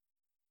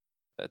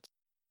 That's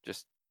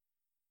just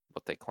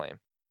what they claim.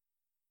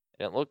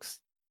 And it looks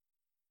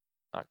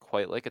not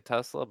quite like a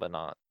Tesla, but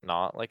not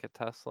like a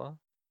Tesla.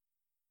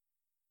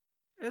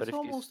 But It's if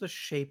almost the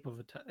shape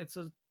of it's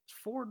a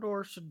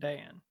four-door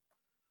sedan,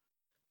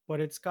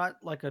 but it's got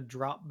like a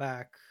drop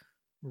back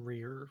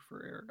rear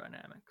for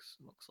aerodynamics,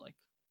 it looks like.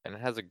 and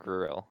it has a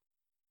grill,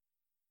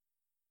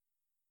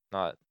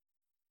 not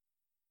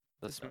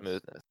the It does.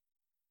 smoothness.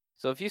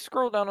 So if you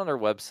scroll down on their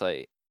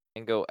website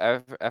and go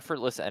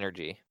effortless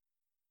energy,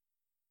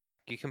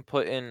 you can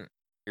put in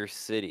your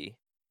city,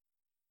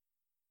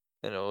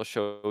 and it will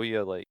show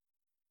you like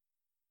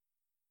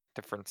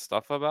different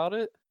stuff about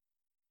it.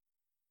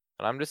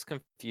 But I'm just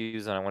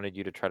confused, and I wanted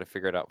you to try to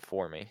figure it out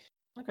for me.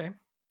 Okay.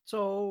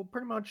 So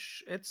pretty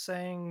much it's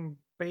saying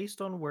based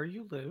on where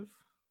you live,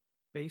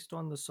 based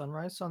on the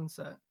sunrise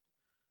sunset,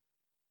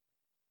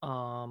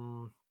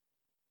 Um,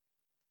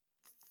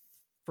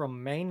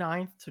 from May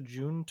 9th to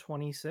June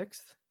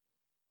 26th,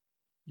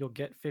 you'll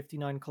get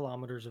 59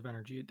 kilometers of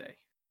energy a day.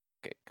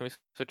 Okay, can we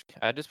switch?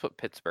 I just put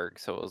Pittsburgh,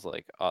 so it was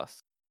like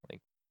us.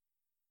 Like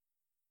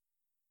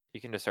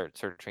you can just start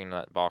searching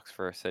that box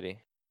for a city.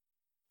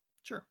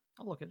 Sure,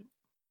 I'll look at it.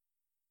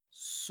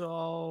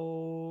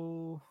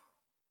 So,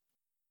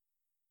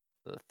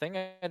 The thing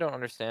I don't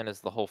understand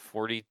is the whole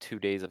 42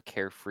 days of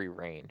carefree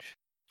range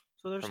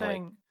they're from like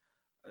saying,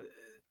 uh,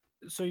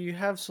 so you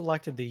have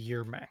selected the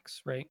year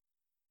max, right?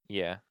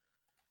 yeah,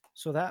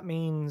 So that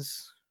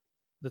means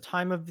the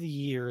time of the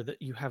year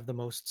that you have the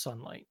most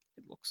sunlight,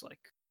 it looks like.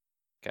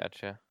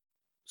 gotcha.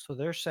 So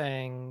they're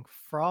saying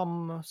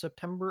from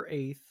September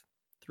 8th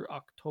through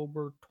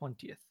October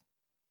 20th,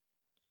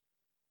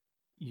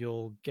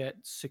 you'll get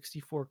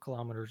 64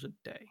 kilometers a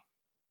day.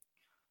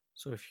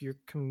 So if your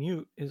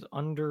commute is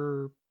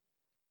under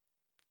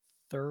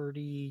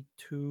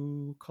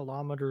 32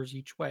 kilometers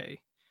each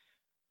way,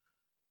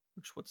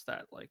 which what's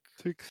that like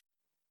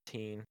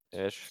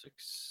 16-ish.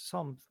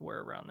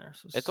 somewhere around there.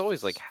 So It's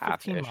always like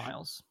 15 half-ish.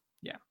 miles.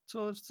 Yeah.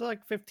 So it's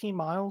like 15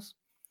 miles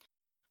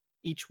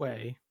each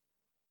way.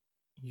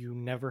 You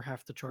never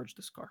have to charge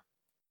this car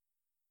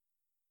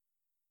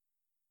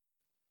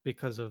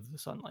because of the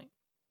sunlight.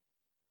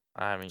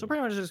 I So mean,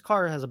 pretty much this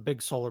car has a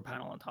big solar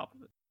panel on top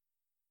of it.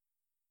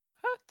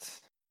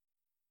 it's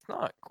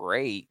not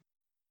great,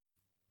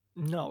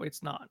 No,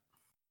 it's not.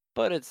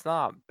 but it's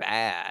not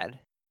bad.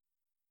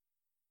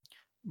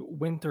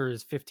 Winter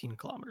is 15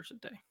 kilometers a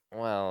day.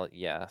 Well,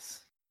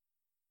 yes.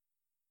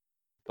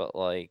 But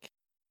like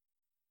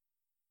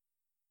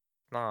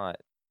not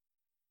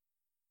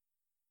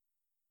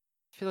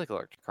I feel like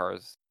electric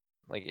cars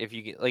like if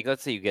you get like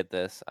let's say you get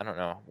this, I don't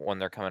know when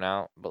they're coming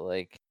out, but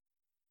like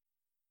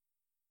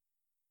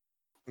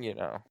you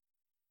know,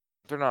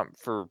 they're not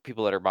for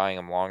people that are buying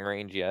them long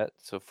range yet.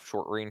 So for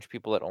short range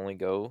people that only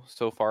go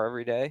so far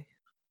every day,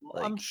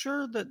 Well, I'm like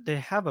sure that they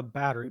have a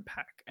battery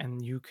pack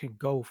and you can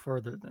go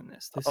further than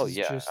this. This oh is yeah,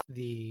 just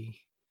the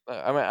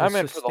I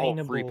meant for the whole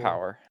free sustainable,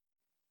 power.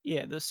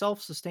 yeah, the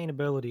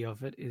self-sustainability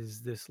of it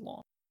is this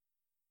long.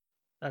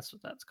 That's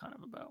what that's kind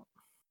of about.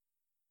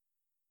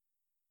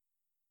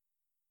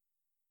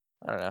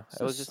 I don't know. It's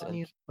It the was just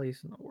sunniest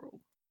place in the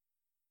world.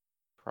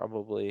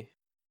 probably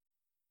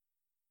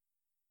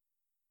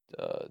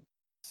uh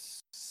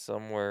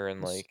somewhere in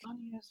The like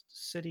sunniest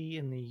city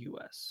in the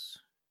US.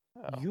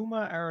 oh,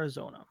 Yuma,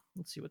 Arizona.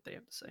 Let's see what they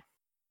have to say.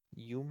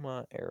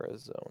 Yuma,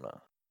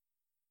 Arizona.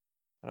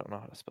 I don't know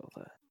how to spell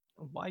that.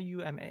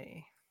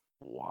 YUMA.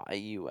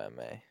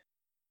 YUMA.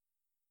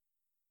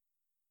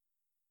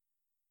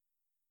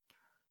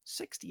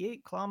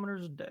 68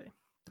 kilometers a day.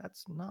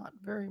 That's not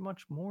very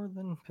much more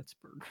than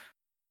Pittsburgh.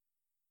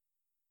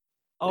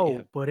 But yeah,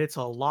 Oh, but it's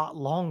a lot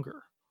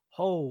longer.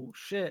 Oh,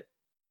 shit.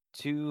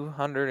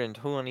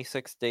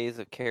 226 days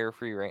of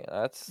carefree rain.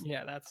 That's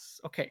Yeah, that's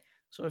okay.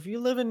 So if you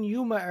live in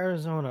Yuma,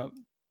 Arizona,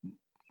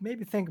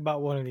 maybe think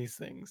about one of these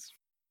things.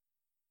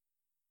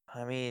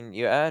 I mean,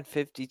 you add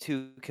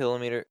 52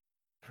 kilometer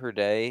per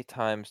day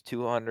times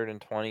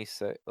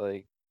 226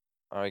 like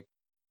I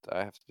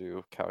I have to do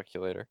a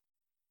calculator.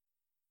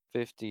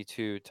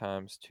 52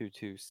 times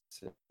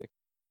 226.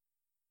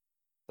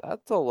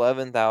 That's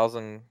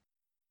 11,000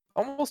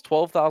 almost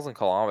 12,000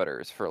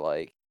 kilometers for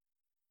like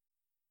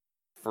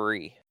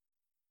free.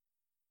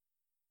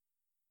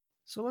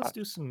 So I let's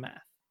do some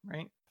math,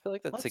 right? feel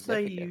like that's Let's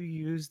say you significant.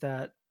 use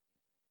that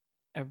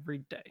every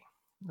day.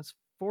 That's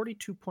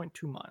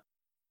 42.2 miles.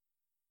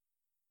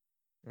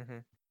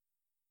 Mhm.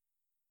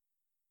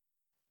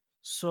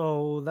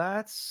 So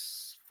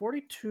that's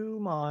 42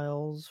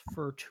 miles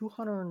for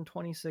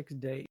 226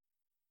 days.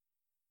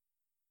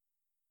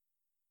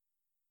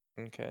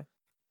 Okay.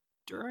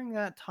 During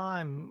that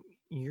time,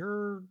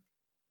 you're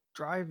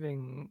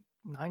driving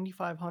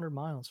 9,500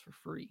 miles for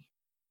free.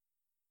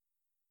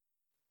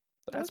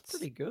 That's That's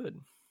pretty good.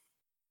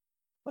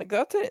 like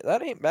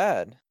that ain't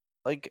bad.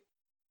 Like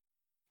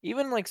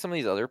even like some of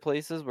these other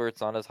places where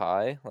it's not as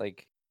high,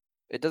 like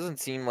it doesn't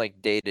seem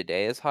like day to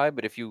day as high,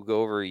 but if you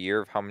go over a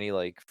year of how many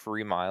like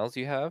free miles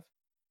you have,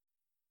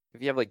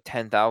 if you have like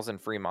 10,000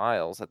 free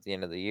miles at the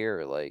end of the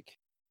year, like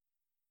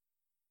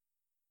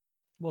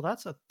Well,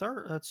 that's a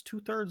third. That's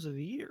 2/3 of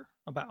the year.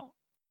 About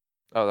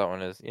oh that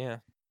one is yeah.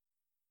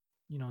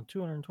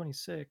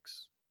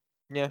 226.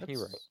 Yeah,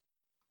 you're right. That's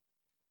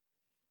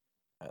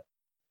Uh,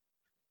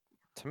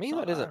 To me it's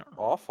not. that I isn't don't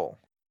know. awful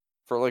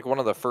for like one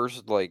of the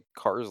first like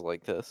cars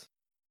like this.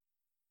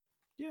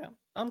 Yeah,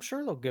 I'm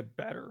sure they'll get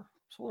better.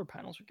 Solar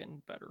panels are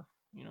getting better.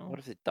 You know. What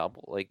if it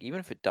double? Like even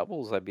if it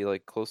doubles, I'd be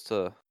like close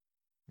to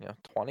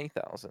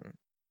 20,000. Let's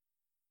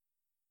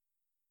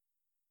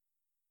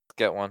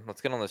get one.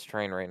 Let's get on this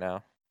train right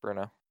now,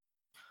 Bruno.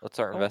 Let's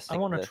start I investing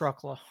in want a this.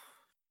 truckla.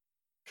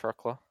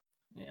 Truckla.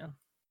 Yeah.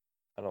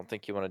 I don't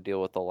think you want to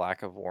deal with the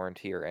lack of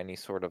warranty or any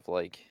sort of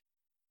like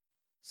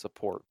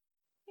support.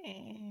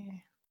 Eh,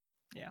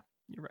 yeah,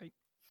 you're right.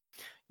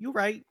 You're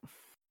right.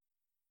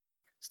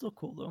 Still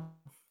cool though.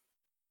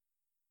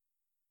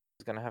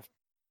 It's gonna have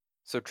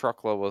So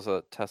Truckla was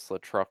a Tesla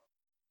truck.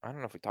 I don't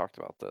know if we talked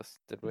about this,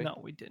 did we? No,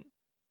 we didn't.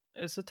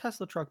 It's a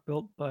Tesla truck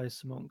built by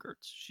Simone Gertz.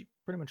 She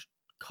pretty much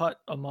cut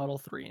a Model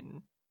 3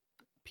 in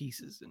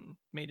pieces and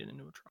made it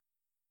into a truck.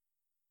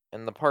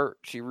 And the part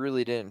she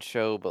really didn't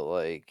show, but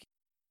like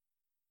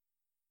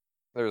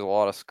there's a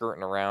lot of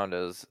skirting around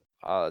is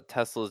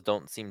Teslas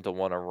don't seem to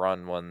want to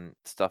run when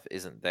stuff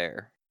isn't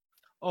there.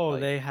 Oh,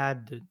 Like, they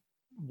had to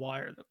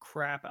wire the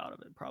crap out of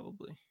it,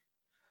 probably.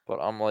 but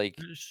I'm like,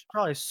 There's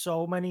probably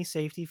so many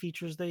safety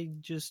features they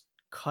just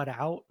cut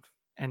out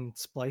and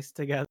spliced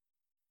together.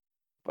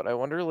 but I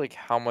wonder like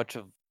how much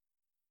of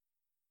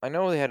I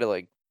know they had to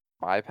like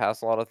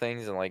bypass a lot of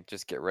things and like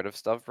just get rid of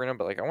stuff for them,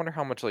 but like I wonder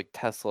how much like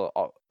Tesla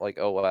like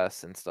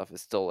OS and stuff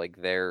is still like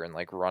there and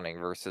like running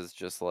versus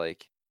just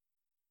like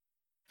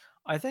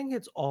I think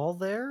it's all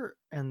there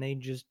and they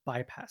just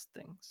bypassed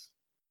things.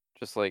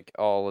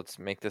 oh, let's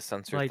make the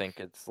sensor think Like,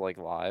 it's like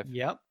live.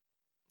 yep,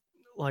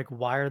 like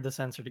wire the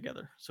sensor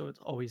together so it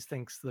always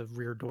thinks the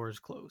rear door is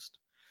closed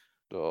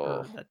Oh,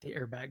 or that the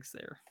airbag's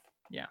there.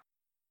 Yeah.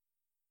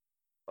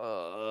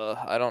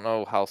 I don't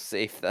know how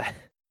safe that.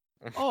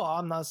 Oh,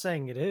 I'm not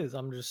saying it is.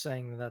 I'm just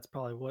saying that that's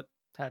probably what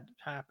had to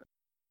happen.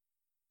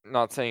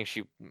 Not saying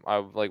I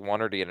like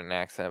want her to get in an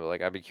accident, but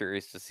like I'd be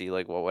curious to see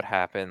like what would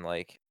happen.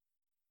 Like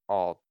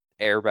all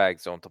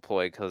airbags don't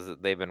deploy because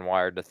they've been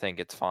wired to think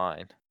it's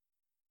fine.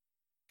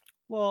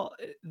 Well,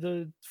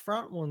 the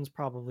front ones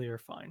probably are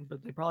fine,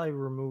 but they probably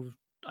removed.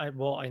 I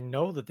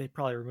know that they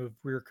probably removed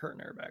rear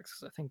curtain airbags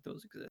because I think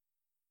those exist.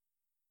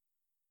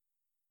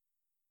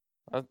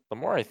 The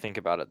more I think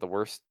about it, the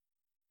worse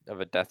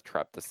of a death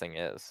trap this thing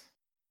is.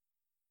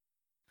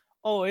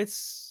 Oh,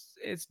 it's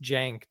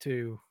jank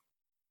too.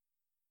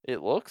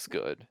 It looks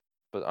good,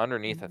 but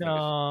underneath, I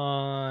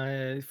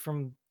think it's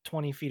From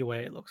 20 feet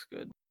away, it looks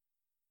good.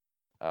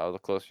 the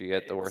closer you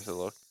get, the worse it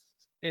looks.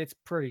 It's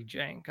pretty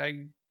jank.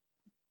 I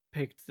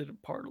picked it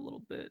apart a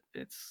little bit.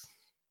 It's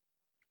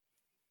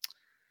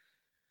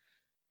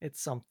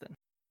something.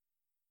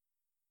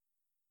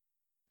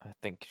 I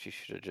think she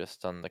should have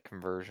just done the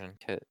conversion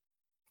kit.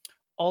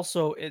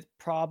 Also, it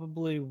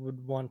probably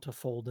would want to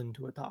fold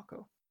into a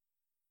taco.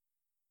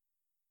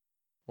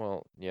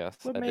 Well, yes,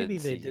 But I maybe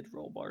did they see did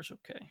roll bars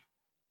okay.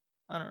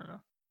 I don't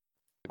know.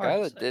 the Hard guy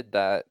to that say. did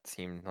that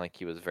seemed like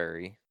he was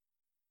very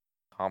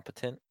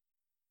competent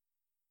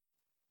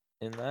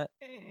in that.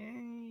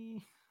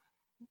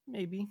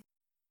 Maybe.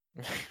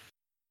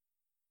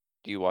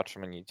 Do you watch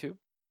him on YouTube?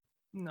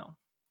 No.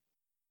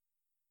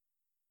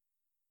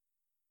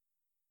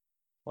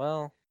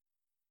 Well,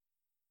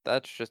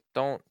 that's just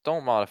don't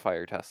modify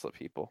your Tesla,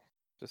 people.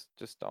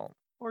 Just don't.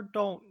 Or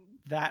don't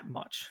that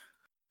much.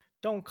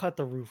 Don't cut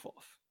the roof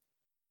off.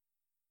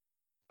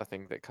 I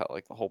think they cut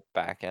like the whole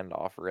back end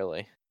off.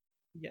 Really,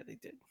 Yeah, they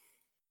did.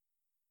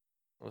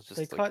 it was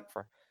They just like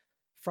cut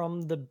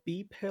from the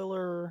B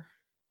pillar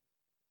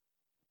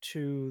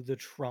to the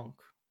trunk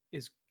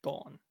is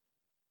gone.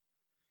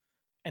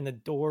 And the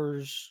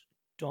doors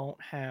don't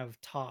have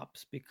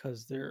tops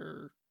because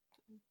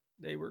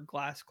they were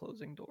glass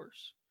closing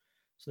doors.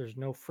 So there's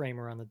no frame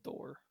around the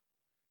door.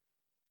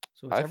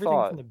 So it's I everything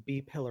thought. from the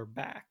B pillar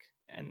back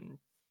and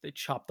they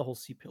chopped the whole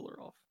C pillar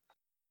off.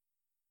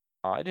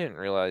 I didn't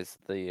realize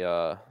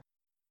the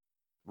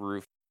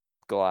roof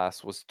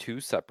glass was two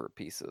separate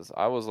pieces.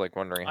 I was like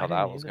wondering I how didn't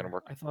that was gonna either.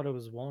 work. I thought it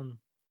was one.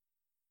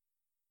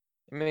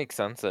 It makes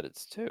sense that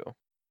it's two,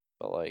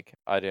 but like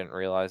I didn't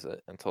realize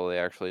it until they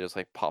actually just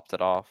like popped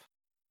it off.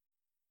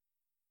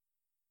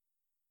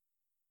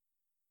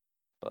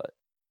 But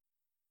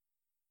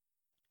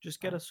Just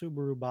get a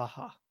Subaru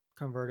Baja,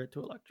 convert it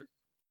to electric.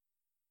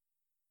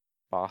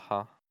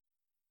 Baja,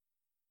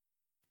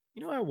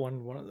 You know, I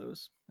wanted one of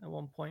those at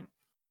one point.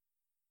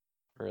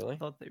 I really?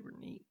 thought they were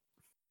neat.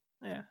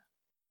 Yeah.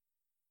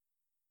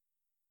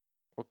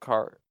 What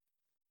car?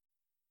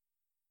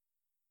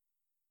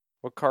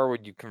 What car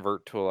would you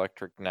convert to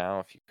electric now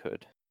if you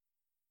could?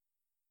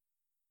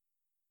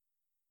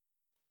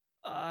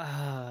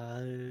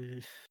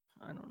 I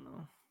don't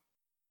know.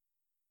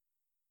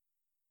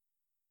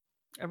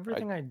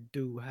 Everything I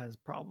do has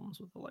problems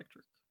with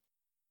electric.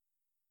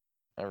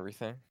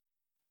 Everything.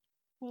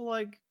 Well,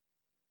 like,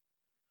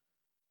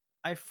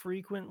 I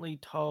frequently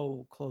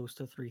tow close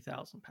to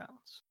 3,000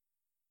 pounds.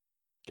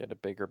 Get a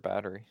bigger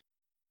battery.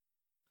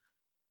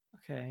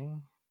 Okay.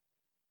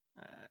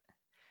 Uh,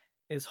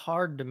 it's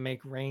hard to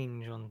make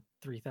range on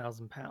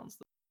 3,000 pounds.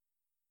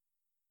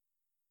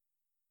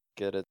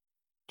 Get a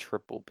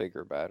triple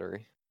bigger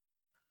battery.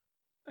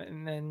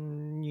 And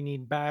then you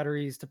need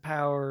batteries to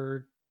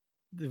power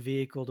the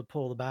vehicle to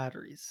pull the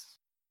batteries.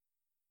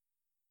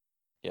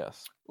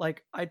 Yes.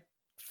 Like, I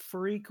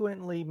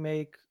frequently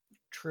make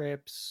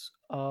trips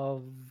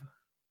of,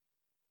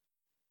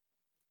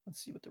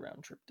 let's see what the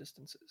round trip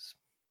distance is,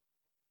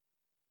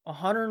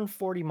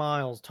 140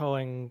 miles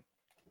towing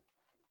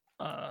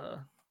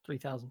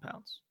 3,000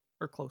 pounds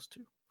or close to.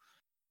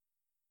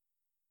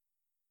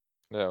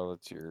 No,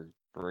 that's your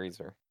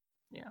Razor.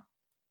 Yeah.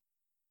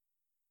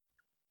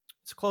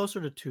 It's closer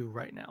to 2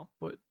 right now,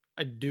 but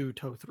I do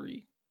tow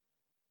 3,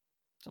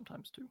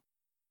 sometimes 2.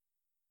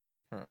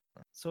 Hmm.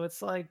 So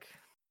it's like,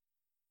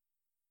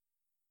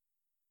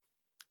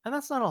 and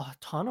that's not a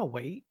ton of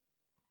weight.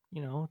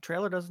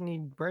 Trailer doesn't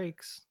need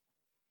brakes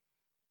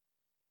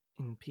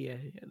in PA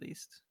at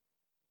least.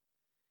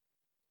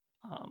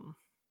 Um,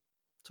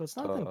 so it's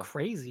nothing Uh,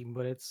 crazy,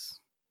 but it's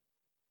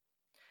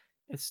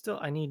still,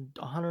 I need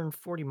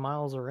 140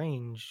 miles of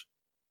range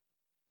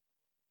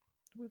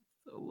with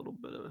a little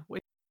bit of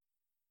weight,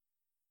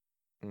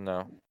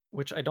 no.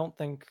 which I don't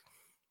think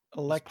Just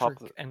electric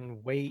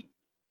and weight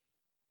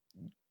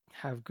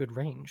have good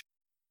range.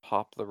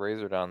 pop the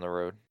Razor down the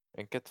road.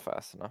 It gets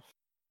fast enough.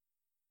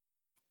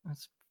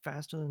 That's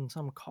faster than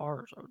some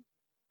cars, I would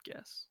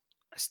guess.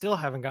 I still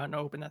haven't gotten to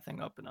open that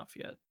thing up enough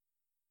yet.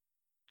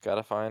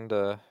 Gotta find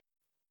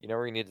you know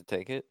where you need to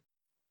take it?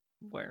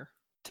 Where?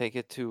 Take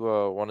it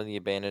to one of the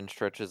abandoned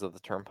stretches of the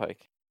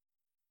turnpike.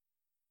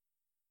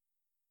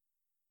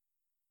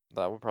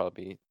 That would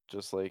probably be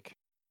just like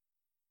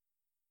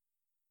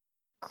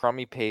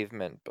crummy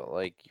pavement, but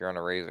like you're on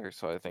a Razor,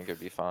 so I think it'd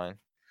be fine.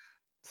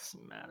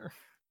 Doesn't matter.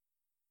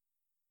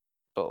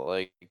 But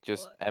like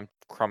just What?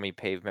 crummy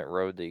pavement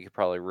road that you could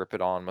probably rip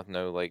it on with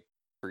no like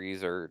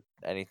trees or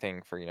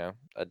anything for,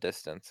 a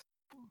distance.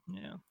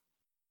 Yeah.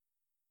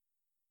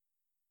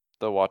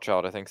 Though watch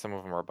out, I think some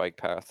of them are bike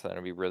paths, and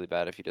it'd be really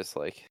bad if you just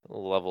like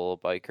level a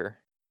biker. But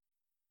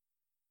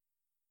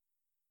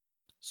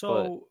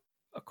So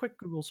a quick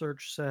Google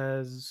search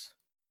says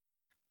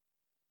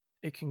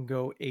it can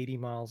go 80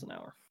 miles an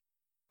hour.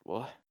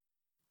 what?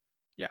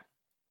 Yeah.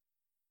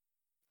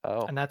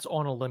 Oh, And that's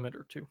on a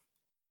limiter too.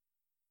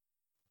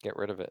 get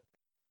rid of it.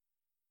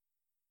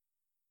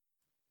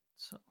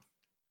 So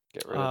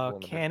Get rid of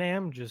the limiter.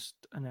 Can-Am just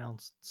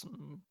announced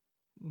some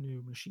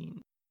new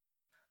machines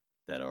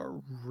that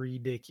are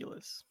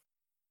ridiculous.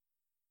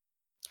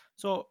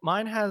 So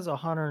mine has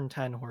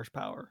 110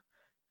 horsepower,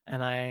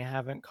 and I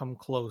haven't come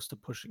close to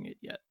pushing it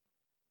yet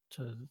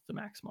to the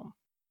maximum.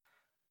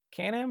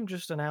 Can-Am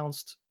just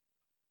announced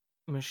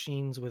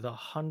machines with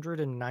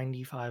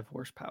 195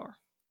 horsepower.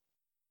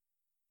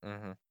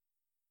 Mm-hmm.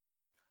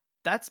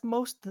 That's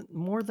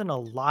more than a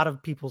lot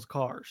of people's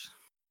cars.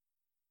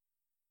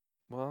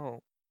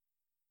 Well,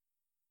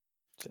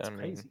 I It's mean,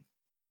 crazy.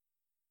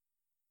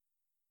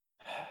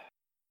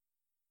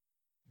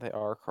 they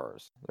are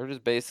cars. They're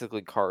just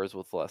basically cars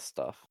with less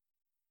stuff.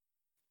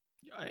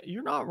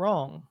 You're not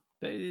wrong.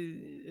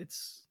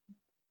 It's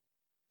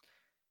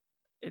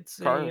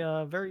a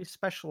Car, very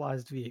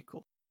specialized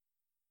vehicle.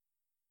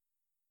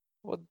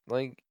 what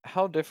like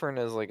how different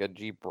is like a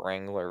Jeep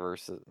Wrangler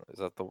versus is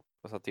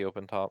that the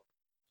open top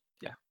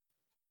Yeah.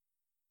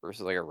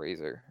 versus like a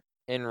Razor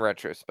in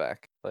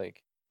retrospect?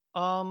 Like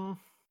Um.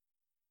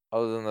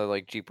 other than the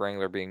like Jeep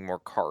Wrangler being more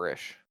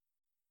carish.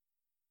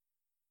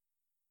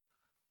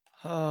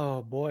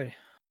 Oh boy.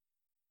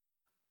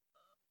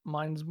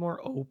 Mine's more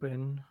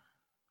open.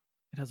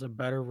 It has a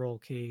better roll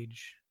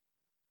cage.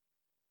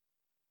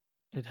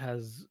 It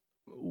has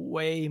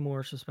way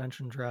more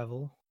suspension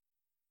travel.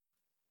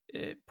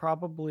 It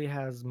probably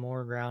has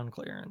more ground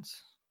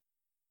clearance.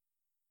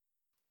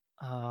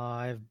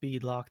 I have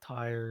beadlock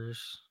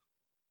tires.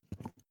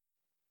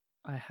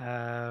 I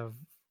have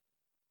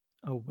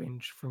a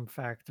winch from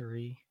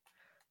factory.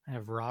 I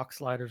have rock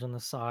sliders on the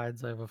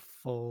sides. I have a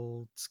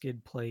full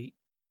skid plate.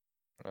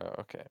 Oh,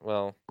 okay.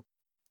 Well,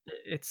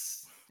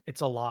 It's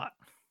a lot.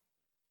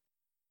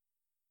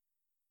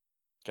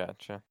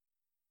 gotcha.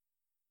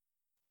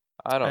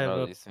 I I don't have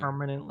know a these things.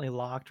 permanently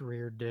locked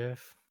rear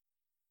diff.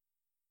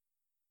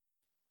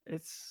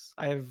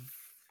 I have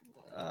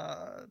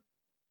uh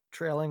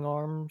trailing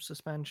arm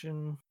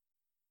suspension.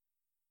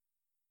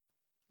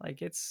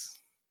 Like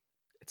it's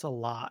a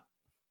lot.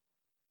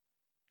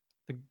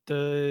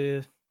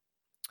 The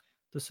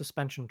the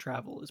suspension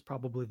travel is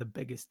probably the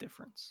biggest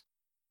difference.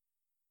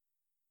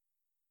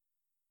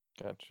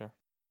 Gotcha.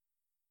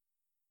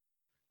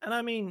 And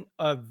I mean,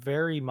 a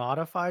very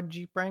modified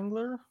Jeep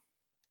Wrangler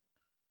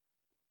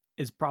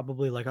is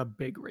probably like a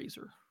big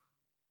Razor, I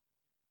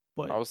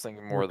but was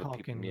thinking more we're of the people.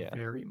 talking Yeah,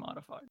 very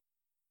modified.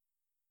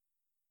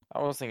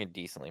 I was thinking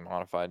decently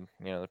modified.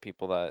 The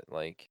people that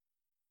like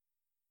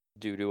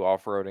do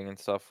off-roading and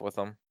stuff with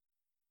them,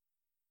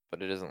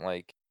 but it isn't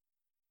like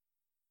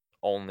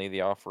only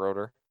the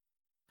off-roader.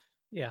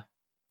 Yeah,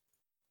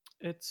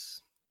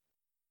 it's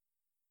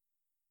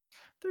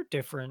they're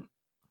different,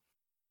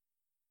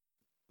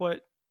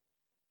 but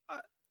uh,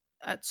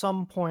 at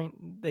some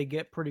point they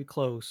get pretty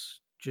close.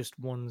 Just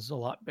one's a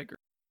lot bigger.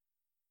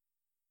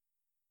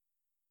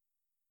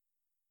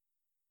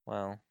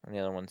 Well, and the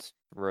other one's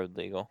road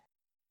legal.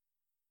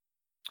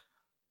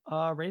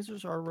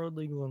 Razors are road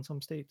legal in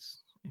some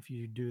states if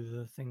you do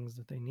the things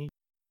that they need.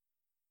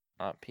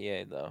 Not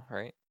PA though,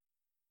 right?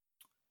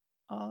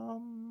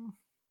 Um,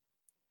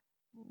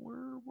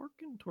 we're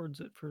working towards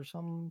it for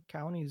some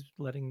counties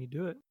letting you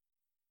do it.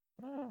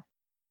 Oh.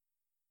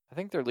 I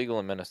think they're legal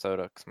in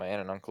Minnesota because my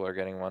aunt and uncle are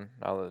getting one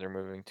now that they're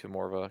moving to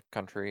more of a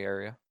country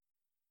area.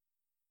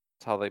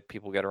 That's how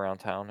people get around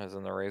town, is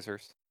in the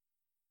Razors.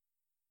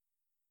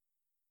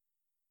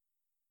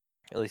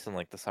 At least in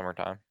like the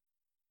summertime.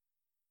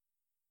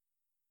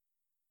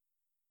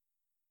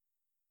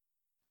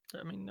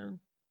 I mean,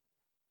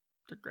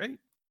 they're great.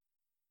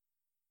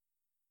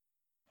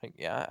 Like,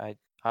 yeah,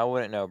 I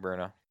wouldn't know,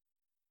 Bruno.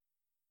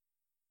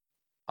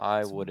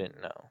 I It's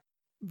wouldn't know.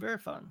 very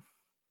fun.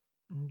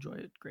 Enjoy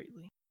it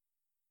greatly.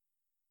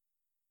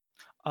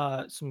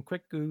 Some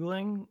quick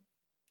googling.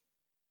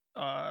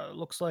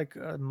 Looks like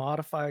a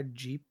modified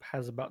Jeep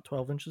has about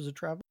 12 inches of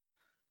travel.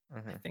 I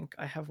Hmm. think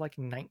I have like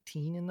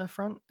 19 in the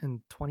front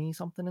and 20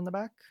 something in the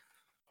back,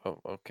 Oh,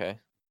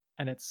 okay.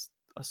 and it's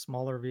a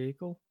smaller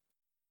vehicle.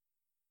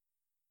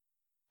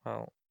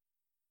 Well,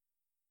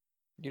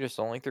 you just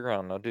don't like the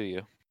ground, now do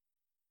you?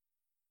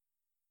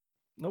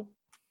 Nope.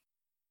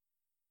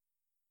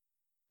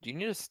 Do you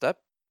need a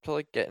step to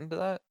like get into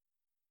that?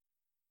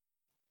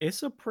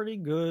 It's a pretty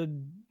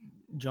good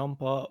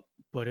jump up,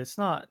 but it's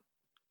not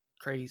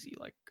crazy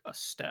like a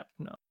step.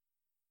 No.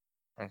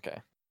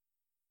 Okay.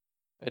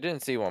 I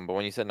didn't see one, but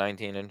when you said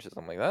 19 inches,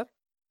 I'm like,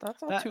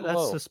 that's not too That's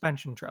low.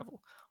 suspension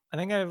travel. I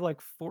think I have like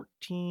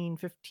 14,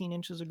 15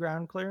 inches of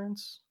ground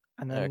clearance,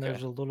 and then Okay.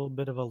 there's a little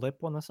bit of a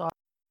lip on the side.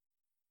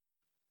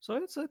 So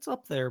it's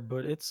up there,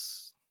 but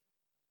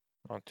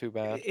Not too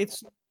bad.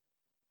 it's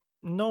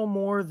no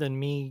more than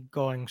me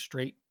going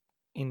straight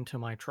into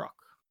my truck.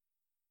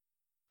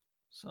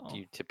 Do So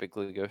you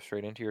typically go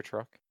straight into your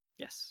truck?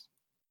 yes,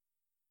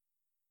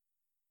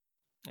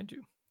 I do.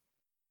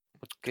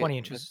 Look at 20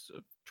 Mis- inches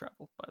of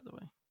travel, by the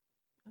way,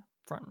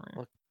 front and rear.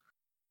 look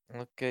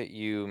look at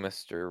you,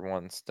 Mr.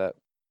 One Step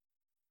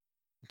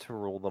to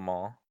rule them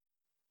all.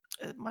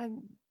 My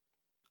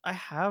I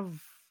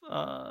have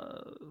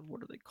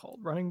what are they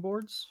called? Running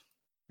boards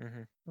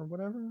Hmm. or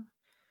whatever.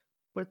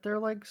 But they're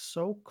like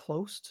so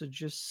close to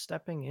just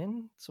stepping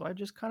in, so I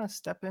just kind of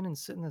step in and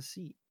sit in the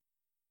seat.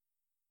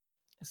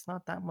 It's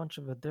not that much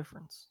of a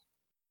difference.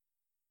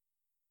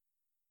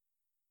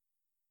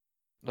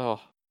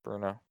 Oh,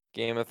 Bruno.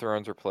 Game of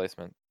Thrones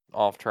replacement.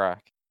 Off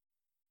track.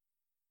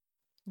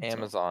 So,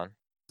 Amazon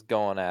is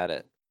going at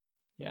it.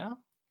 yeah.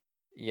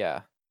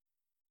 Yeah.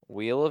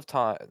 Wheel of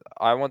Time.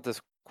 I want this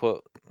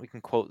quote. We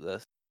can quote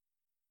this.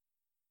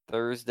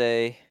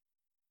 Thursday,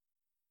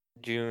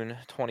 June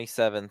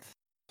 27th,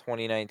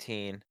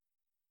 2019.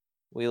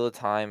 Wheel of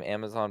Time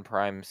Amazon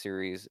Prime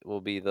series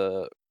will be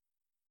the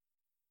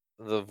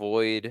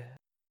void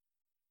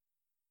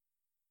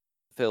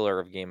filler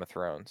of Game of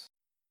Thrones.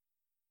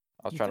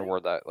 I was You trying to think?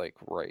 word that like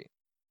right.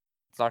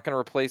 It's not going to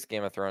replace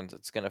Game of Thrones.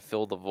 It's going to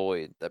fill the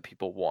void that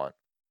people want.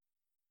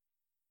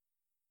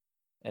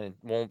 And it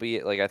won't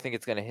be like I think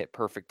it's going to hit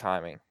perfect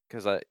timing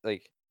cuz I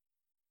like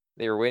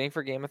they were waiting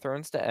for Game of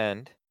Thrones to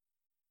end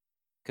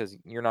cuz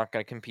you're not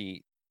going to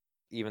compete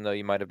even though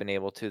you might have been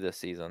able to this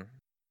season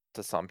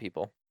to some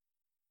people.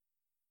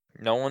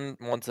 No one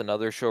wants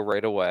another show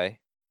right away.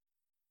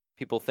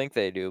 People think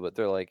they do, but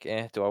they're like,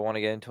 do I want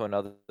to get into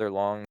another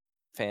long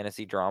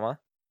fantasy drama?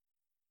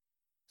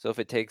 So if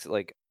it takes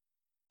like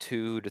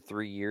 2 to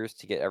 3 years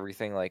to get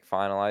everything like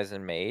finalized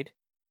and made,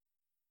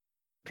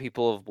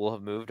 will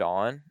have moved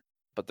on,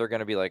 but they're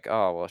gonna be like,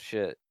 oh well,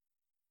 shit,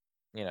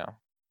 you know,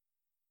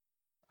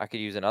 I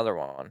could use another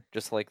one,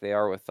 just like they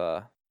are with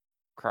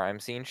crime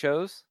scene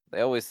shows.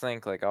 They always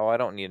think like, oh, I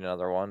don't need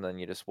another one. Then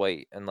you just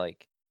wait and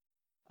like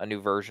a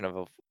new version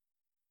of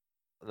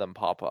them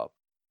pop up.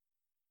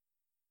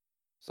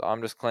 So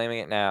I'm just claiming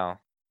it now.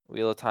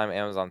 Wheel of Time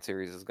Amazon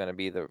series is gonna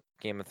be the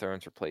Game of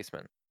Thrones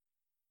replacement.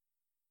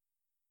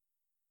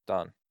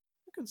 Done.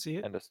 I can see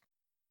it. And just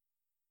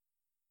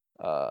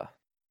uh,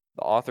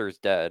 the author is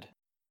dead,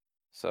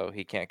 so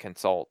he can't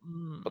consult.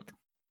 Mm,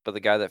 But the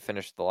guy that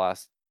finished the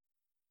last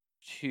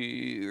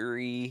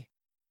two,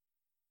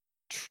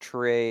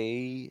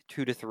 tray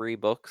 2 to 3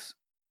 books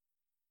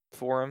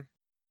for him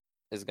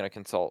is gonna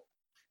consult.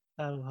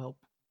 that'll help.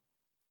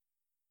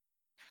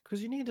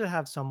 Because you need to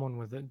have someone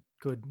with a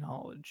good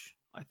knowledge,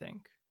 I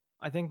think.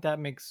 I think that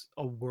makes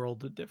a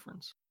world of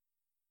difference.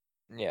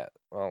 Yeah,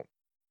 well,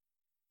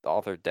 the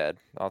author dead.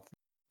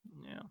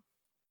 Yeah.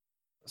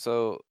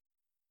 So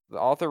the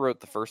author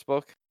wrote the first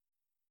book,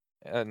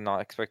 and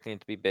not expecting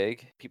it to be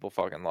big. People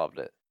fucking loved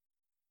it.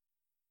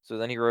 So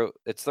then he wrote.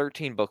 It's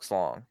 13 books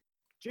long,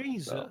 so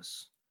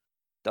Jesus.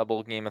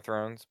 double Game of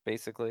Thrones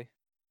basically.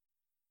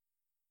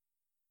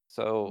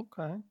 So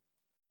Okay.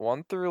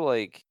 1 through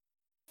like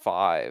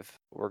 5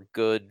 were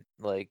good,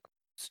 like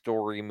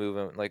story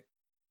moving, like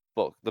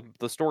book.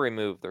 The story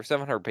moved. They're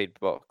 700-page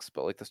books,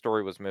 but like the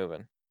story was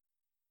moving.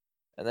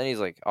 And then he's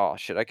like, "Oh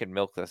shit, I could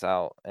milk this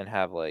out and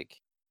have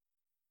like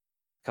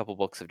a couple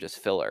books of just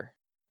filler."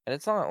 And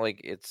it's not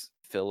like it's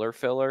filler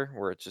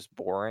where it's just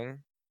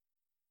boring,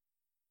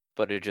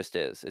 but it just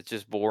is. It's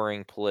just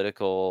boring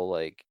political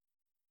like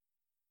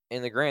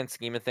in the grand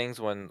scheme of things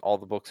when all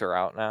the books are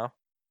out now.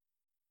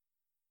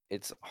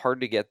 It's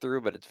hard to get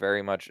through, but it's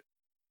very much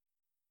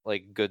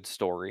like good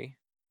story.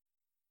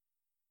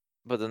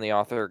 But then the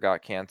author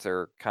got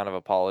cancer, kind of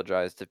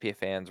apologized to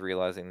fans,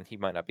 realizing that he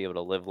might not be able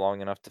to live long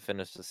enough to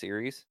finish the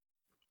series.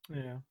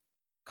 Yeah.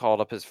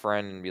 Called up his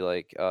friend and be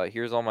like,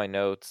 "Here's all my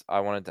notes. I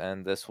want it to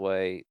end this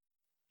way.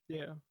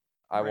 Yeah.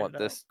 I Write want it out,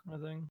 this kind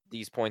of thing.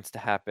 these points to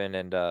happen,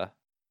 and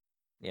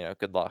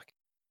good luck."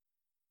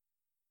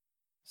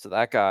 So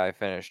that guy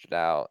finished it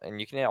out, and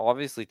you can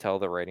obviously tell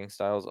the writing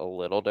style is a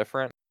little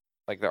different.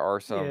 Like there are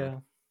some, Yeah,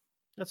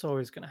 that's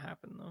always gonna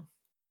happen though.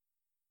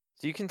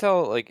 so you can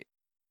tell like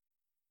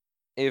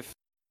if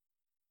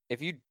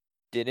you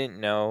didn't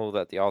know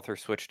that the author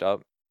switched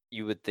up,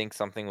 you would think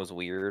something was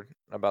weird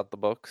about the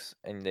books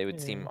and they would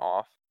seem Yeah,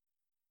 off.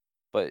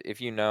 But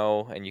if you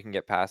know and you can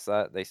get past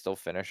that, they still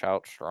finish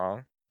out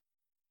strong.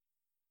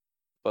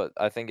 But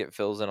I think it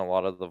fills in a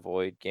lot of the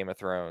void Game of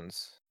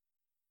Thrones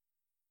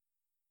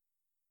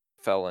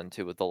fell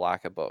into with the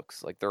lack of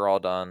books. Like they're all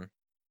done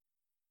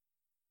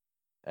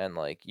and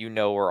like you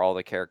know where all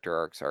the character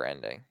arcs are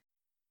ending.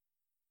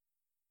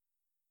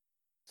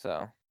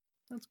 So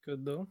that's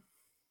good though.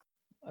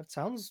 That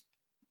sounds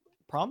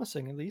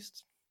promising at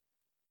least.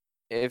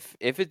 if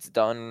it's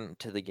done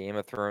to the Game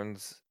of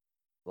Thrones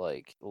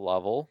like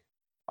level,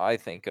 I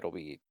think it'll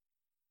be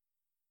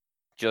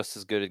just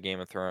as good as Game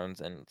of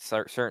Thrones, and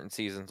certain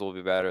seasons will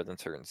be better than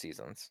certain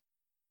seasons.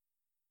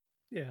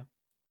 Yeah.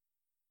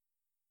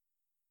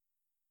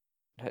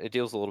 It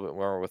deals a little bit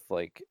more with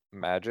like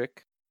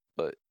magic,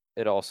 but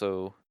it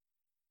also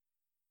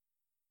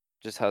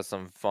just has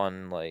some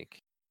fun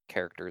like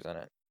characters in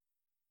it.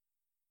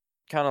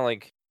 Kind of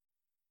like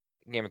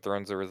Game of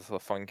Thrones, there was the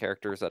fun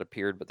characters that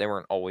appeared, but they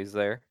weren't always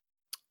there.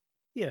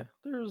 Yeah,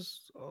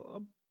 there's a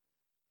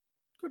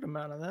good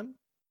amount of them.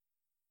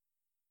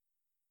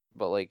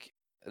 But like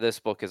this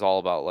book is all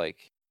about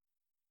like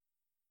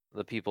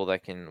the people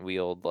that can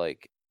wield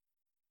like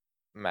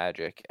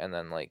magic, and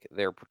then like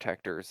their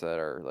protectors that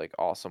are like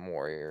awesome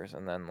warriors,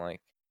 and then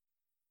like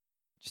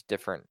just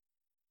different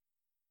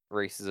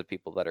races of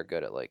people that are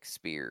good at like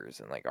spears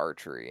and like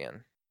archery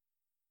and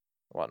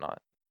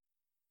whatnot.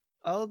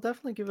 I'll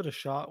definitely give it a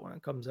shot when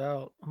it comes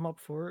out. I'm up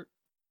for it.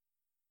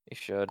 You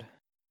should,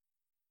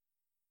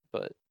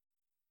 but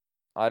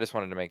I just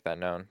wanted to make that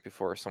known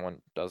before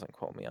someone doesn't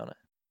quote me on it,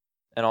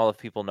 and all the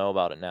people know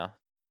about it now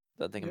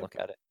that they can Yep. look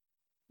at it.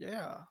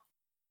 Yeah.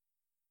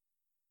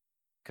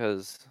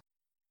 Because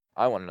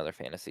I want another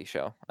fantasy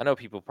show. I know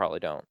people probably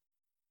don't,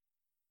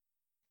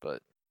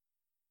 but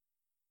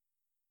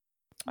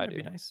I That'd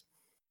be do. nice.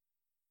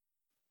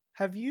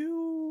 Have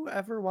you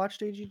ever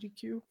watched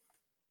AGDQ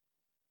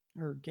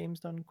or Games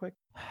Done Quick?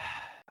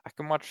 I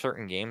can watch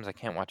certain games. I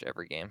can't watch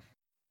every game.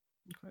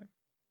 Okay.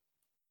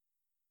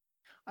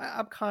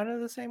 I'm kind of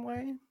the same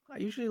way. I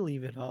usually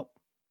leave it up.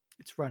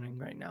 It's running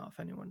right now, if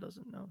anyone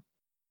doesn't know.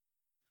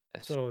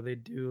 It's- So they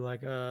do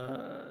like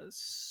how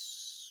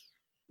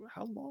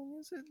long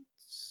is it?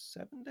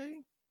 7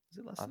 day? Is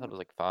it less I than thought it that? was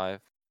like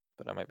 5,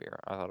 but I might be wrong.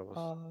 I thought it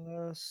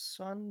was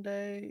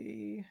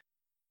Sunday,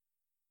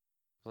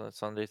 wasn't it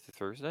Sunday through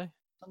Thursday?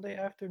 Sunday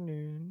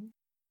afternoon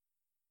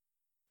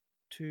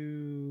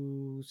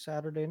to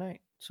Saturday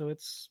night. So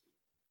it's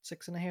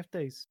 6.5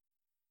 days.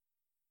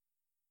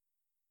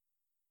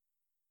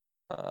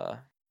 Uh,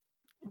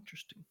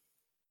 Interesting.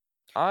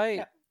 I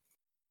Yeah,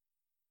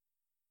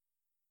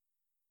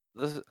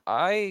 this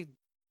I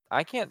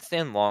can't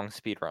stand long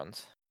speed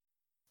runs,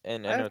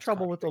 and I I know have it's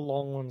trouble with the contradictory.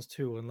 long ones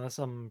too, unless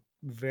I'm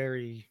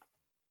very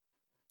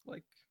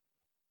like,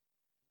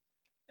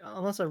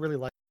 unless I really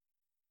like.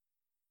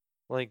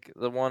 Like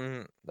the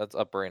one that's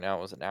up right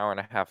now was an hour and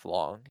a half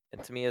long,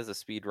 and to me as a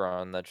speed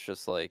run, that's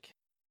just like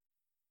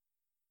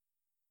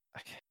I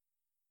can't-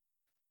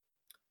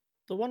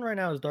 The one right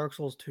now is Dark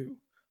Souls 2,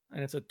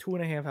 and it's a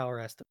 2.5 hour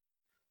estimate.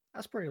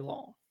 That's pretty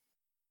long.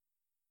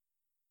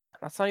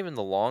 that's not even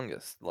the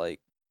longest.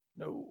 Like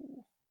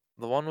No.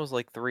 the one was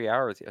like 3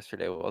 hours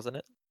yesterday, wasn't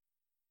it?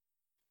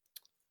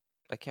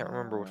 I can't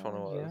remember which one it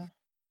was. Yeah.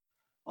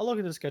 I'll look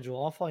at the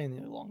schedule. I'll find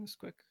the longest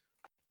quick.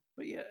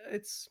 But yeah,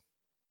 it's.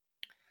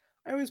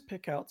 I always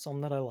pick out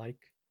some that I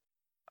like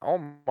All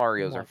and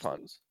Mario's are watch fun.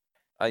 those.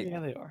 I Yeah,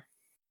 they are.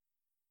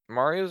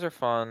 Mario's are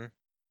fun.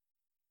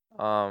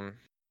 Um,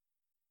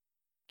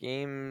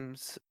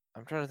 games.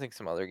 I'm trying to think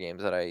some other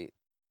games that I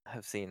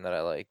have seen that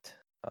I liked.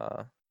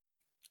 I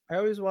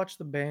always watch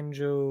the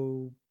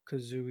Banjo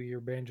Kazooie or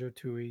Banjo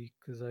Tooie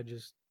because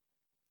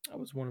I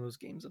was one of those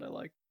games that I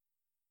like.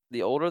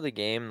 The older the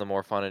game, the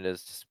more fun it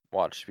is to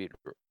watch speed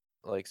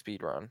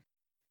run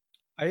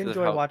I because of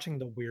enjoy how watching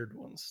the weird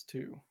ones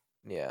too.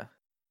 yeah.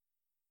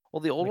 Well,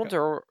 the old Like, ones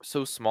are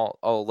so small.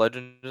 Oh,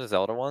 Legend of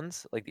Zelda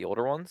ones, like the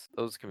older ones,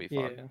 those can be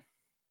fun. yeah,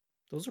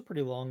 those are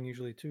pretty long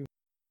usually too.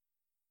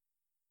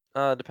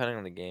 Depending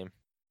on the game.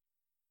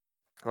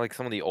 Like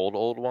some of the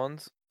old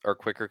ones are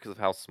quicker because of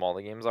how small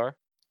the games are.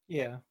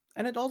 Yeah.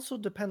 And it also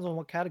depends on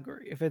what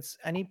category. If it's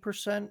any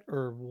percent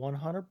or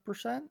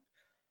 100%,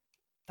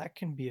 that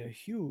can be a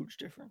huge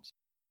difference.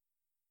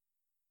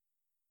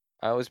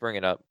 I always bring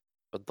it up,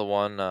 but the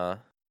one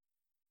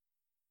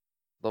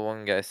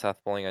guy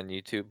Seth Bowling on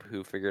YouTube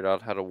who figured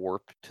out how to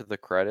warp to the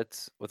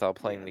credits without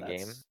playing Yeah, the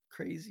game. that's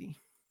crazy.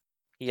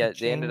 Yeah, To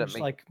they ended up change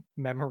making like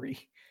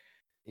memory.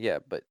 yeah,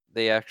 but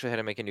they actually had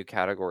to make a new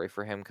category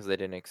for him because they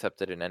didn't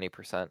accept it in any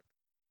percent.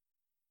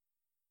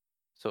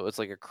 So it's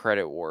like a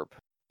credit warp.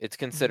 It's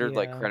considered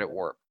like Yeah. credit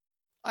warp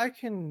I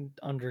can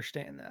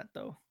understand that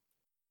though.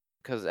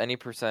 because any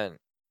percent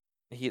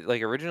he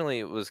like originally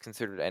it was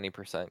considered any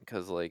percent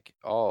because like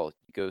oh you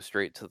go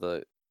straight to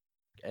the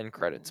end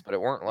credits, but it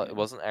Yeah,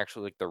 wasn't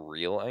actually like the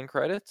real end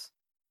credits.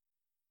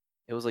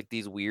 It was like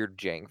these weird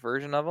jank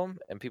version of them,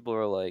 and people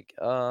were like,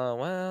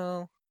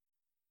 well,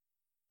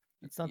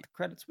 it's not the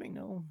credits we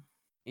know.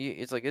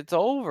 it's like it's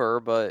over,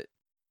 but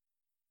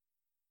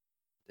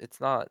it's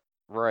not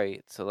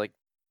right. So like,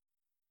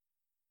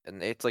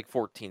 and it's like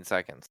 14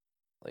 seconds,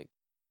 like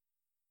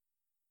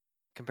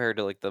compared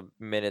to like the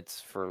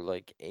minutes for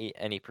like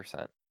any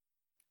percent.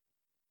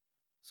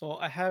 So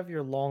I have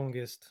your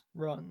longest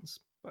runs,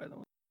 by the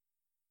way.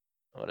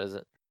 What is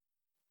it?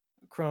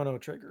 Chrono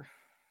Trigger,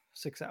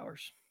 6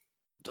 hours.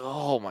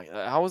 Oh my!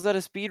 How was that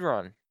a speed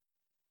run?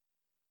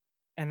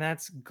 And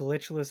that's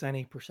glitchless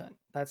any percent.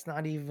 That's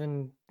not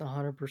even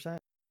 100%.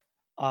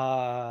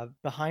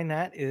 Behind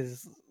that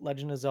is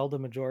Legend of Zelda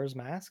Majora's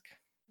Mask.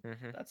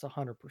 Hmm. That's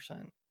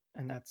 100%,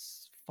 and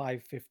that's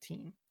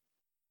 5:15.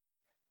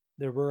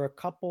 There were a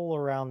couple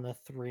around the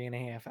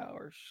 3.5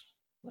 hours,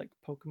 like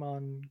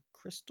Pokemon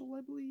Crystal,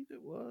 I believe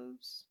it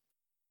was.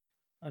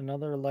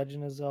 Another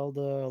Legend of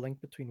Zelda, A Link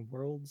Between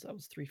Worlds, that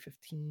was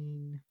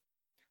 3:15.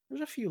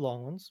 There's a few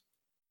long ones.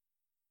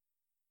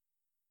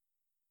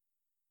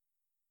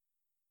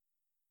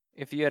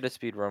 If you had to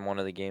speed run one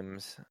of the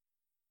games,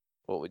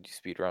 what would you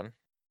speed run?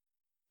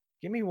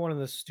 Give me one of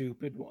the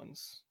stupid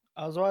ones.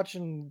 I was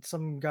watching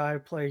some guy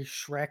play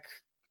Shrek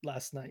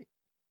last night,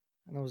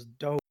 and it was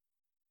dope.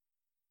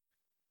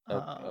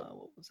 Okay.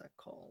 What was that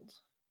called?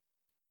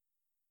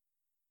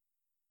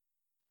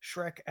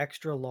 Shrek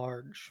Extra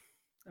Large.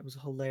 That was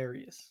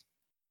hilarious.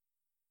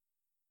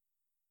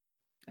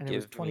 And it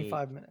was Give me.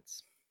 25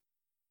 minutes.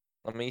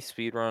 Let me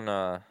speed run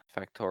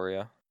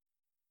Factoria.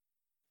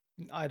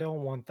 I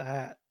don't want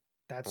that.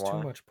 That's too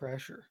Why? much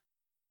pressure.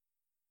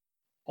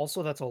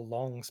 Also, that's a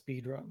long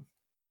speed run.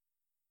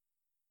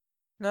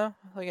 No,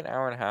 like an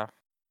hour and a half.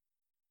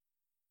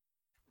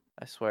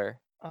 I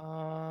swear.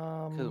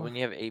 Because Um, when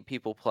you have 8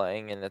 people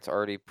playing and it's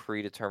already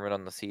predetermined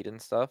on the seed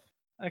and stuff.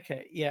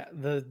 okay, yeah,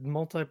 the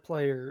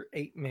multiplayer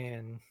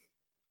 8-man,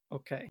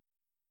 okay.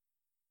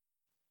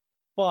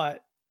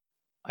 But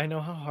I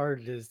know how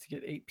hard it is to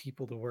get 8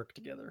 people to work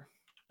together.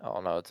 Oh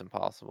no, it's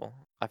impossible.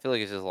 I feel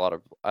like it's just a lot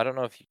of. I don't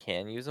know if you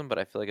can use them, but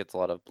I feel like it's a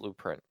lot of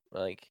blueprint.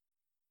 Like,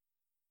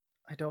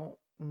 I don't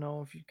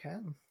know if you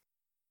can.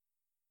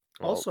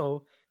 well,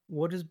 Also,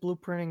 what does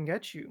blueprinting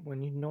get you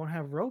when you don't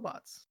have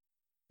robots?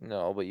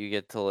 no, but you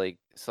get to like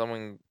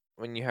someone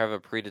when you have a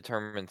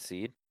predetermined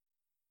seed,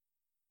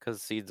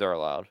 because seeds are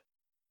allowed.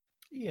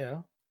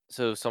 Yeah.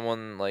 So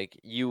someone like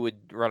you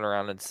would run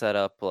around and set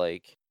up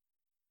like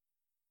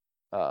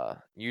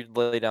you'd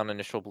lay down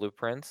initial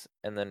blueprints,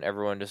 and then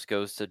everyone just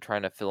goes to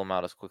trying to fill them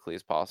out as quickly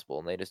as possible,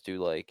 and they just do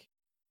like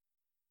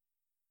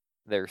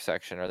their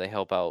section, or they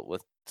help out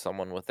with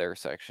someone with their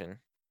section.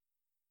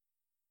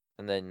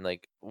 And then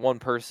like one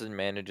person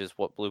manages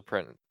what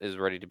blueprint is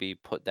ready to be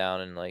put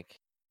down and like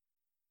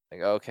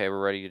okay,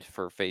 we're ready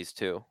for phase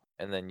 2.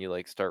 And then you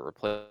like start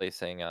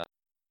replacing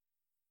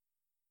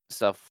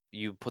stuff.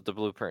 You put the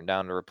blueprint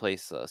down to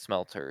replace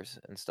smelters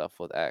and stuff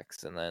with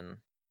X, and then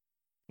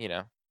you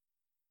know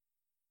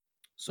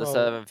the So,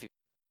 seven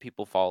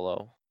people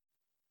follow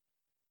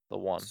the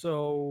one.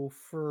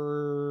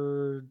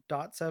 for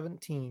dot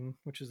 17,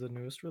 which is the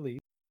newest release.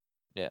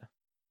 Yeah.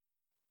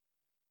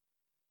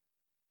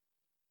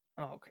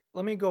 Oh, okay.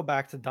 Let me go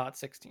back to dot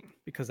 16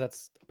 because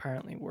that's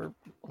apparently where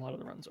a lot of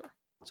the runs are.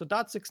 So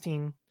dot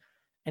 16,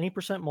 any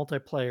percent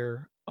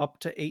multiplayer up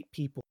to 8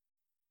 people,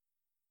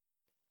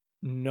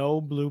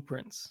 no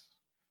blueprints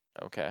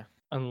Okay.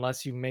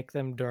 unless you make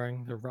them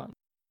during the run.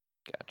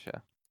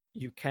 Gotcha.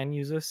 You can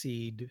use a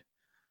seed.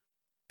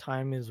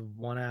 Time is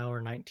 1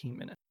 hour 19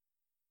 minutes.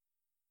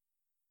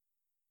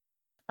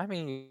 I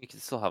mean, you can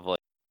still have like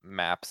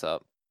maps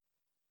up.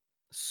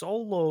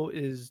 Solo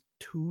is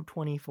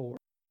 224.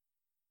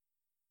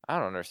 I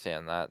don't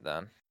understand that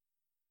then.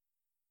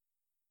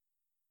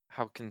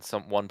 How can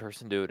some one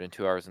person do it in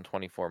 2 hours and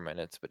 24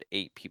 minutes, but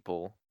 8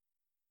 people?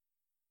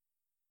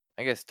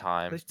 I guess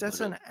time. That's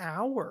an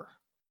hour.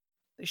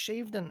 They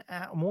shaved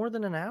more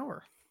than an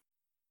hour.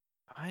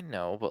 I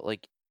know, but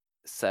like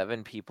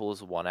 7 people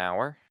is 1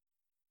 hour.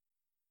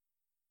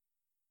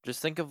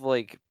 Just think of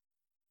like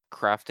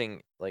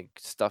crafting like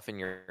stuff in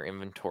your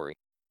inventory.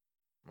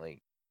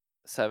 Like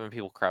 7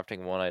 people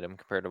crafting one item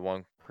compared to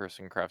one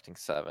person crafting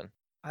seven.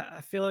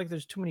 I feel like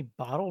there's too many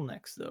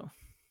bottlenecks though.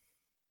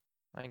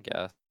 I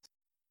guess.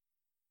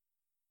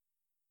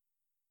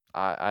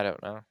 I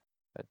don't know.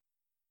 But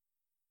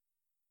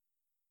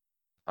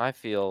I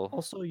feel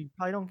Also, you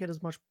probably don't get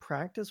as much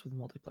practice with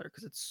multiplayer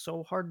because it's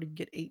so hard to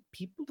get 8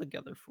 people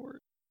together for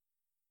it.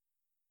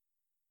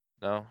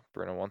 no,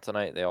 Bruno, once a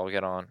night they all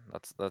get on.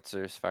 That's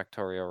their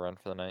Factorio run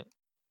for the night.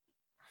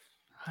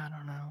 I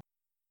don't know.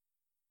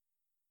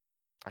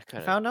 I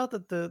I couldn't. found out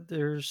that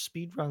there's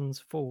speed runs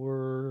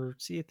for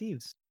Sea of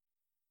Thieves.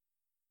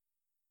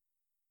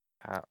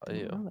 How,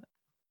 Didn't ew. know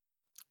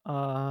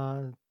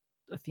that.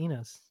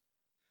 Athena's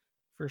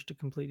first to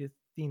complete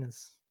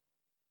Athena's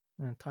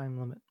time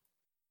limit.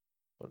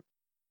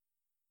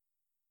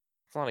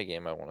 It's not a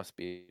game I want to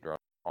speed run,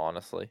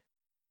 honestly.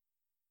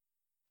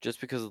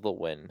 Just because of the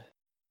wind.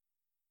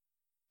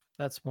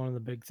 That's one of the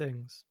big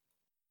things.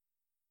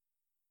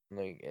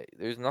 Like,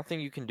 there's nothing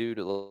you can do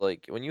to,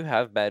 like, when you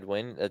have bad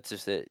wind, that's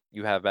just it.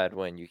 You have bad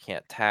wind. You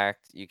can't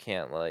tact. You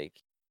can't, like,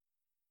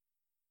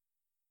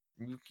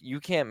 you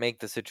can't make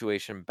the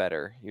situation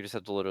better. You just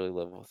have to literally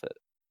live with it.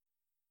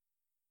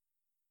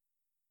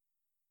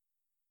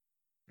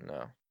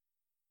 No.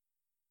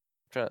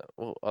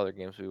 What other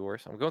games would be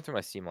worse? I'm going through my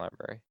Steam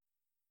library.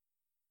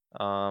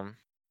 Um,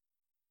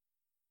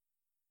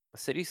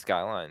 City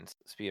Skylines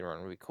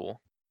speedrun would be cool.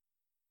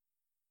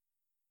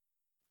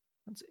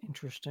 That's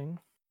interesting.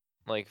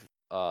 Like,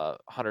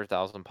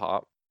 100,000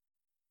 pop.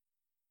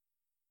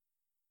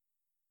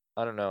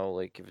 I don't know,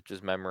 like, if it's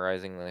just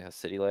memorizing, like, a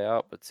city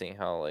layout, but seeing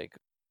how, like,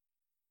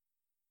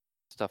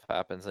 stuff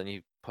happens, and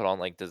you put on,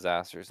 like,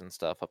 disasters and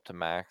stuff up to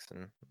max,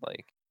 and,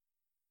 like,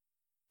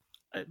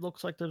 It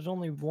looks like there's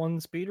only one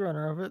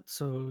speedrunner of it,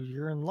 so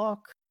you're in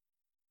luck.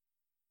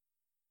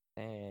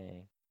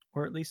 dang.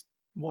 Or at least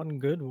one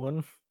good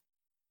one.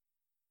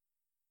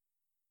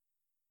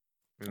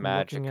 I'm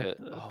looking at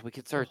Magica. the, Oh, we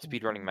could the start whole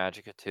speedrunning thing.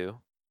 Magica too.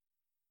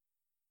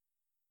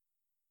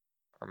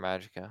 Or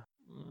Magica.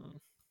 Mm.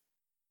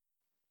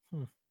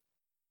 Hmm.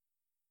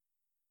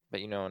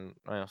 But, I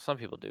know some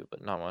people do,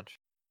 but not much.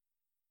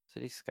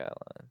 City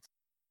Skylines.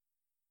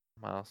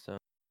 Milestone.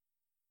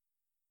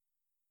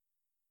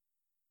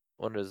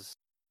 What is...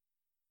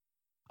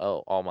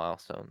 Oh, all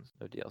milestones.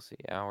 No DLC.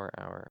 Hour.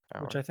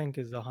 Which I think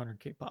is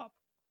 100k pop.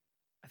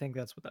 I think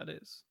that's what that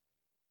is.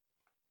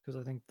 Because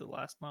I think the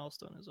last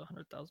milestone is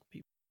 100,000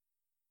 people.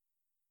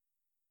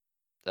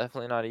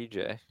 Definitely not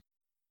EJ.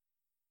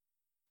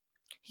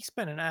 He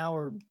spent an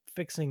hour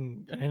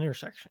fixing an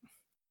intersection.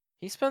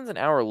 He spends an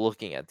hour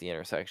looking at the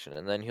intersection,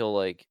 and then he'll,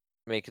 like,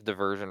 make a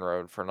diversion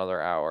road for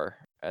another hour,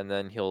 and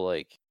then he'll,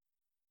 like,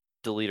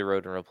 delete a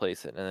road and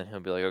replace it, and then he'll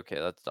be like, okay,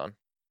 that's done.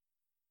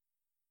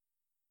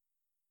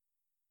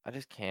 I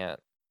just can't.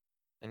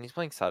 And he's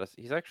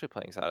actually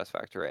playing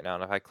Satisfactory right now,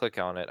 and if I click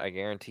on it, I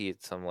guarantee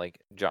it's some,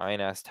 like,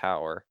 giant-ass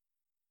tower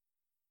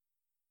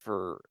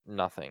for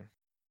nothing.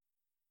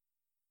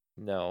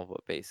 No,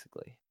 but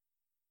basically.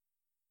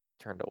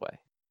 Turned away.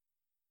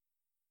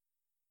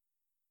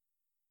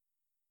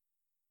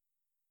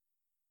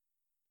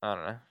 I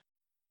don't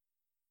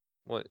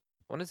know.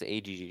 When is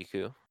AGDQ?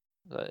 Is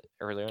that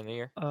earlier in the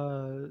year?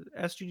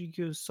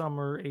 SGDQ is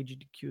summer,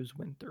 AGDQ is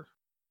winter.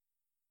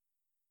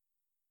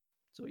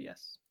 So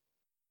yes.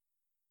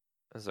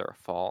 Is there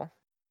a fall?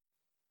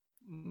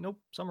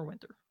 Nope, summer,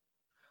 winter.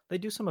 They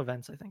do some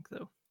events, I think,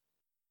 though.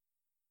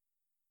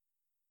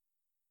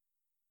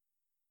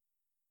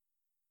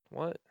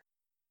 What?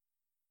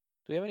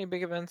 Do we have any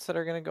big events that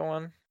are going to go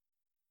on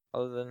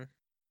other than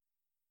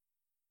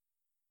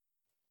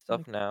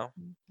stuff Like, now?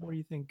 what are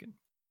you thinking?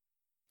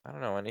 I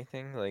don't know,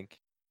 anything? Like,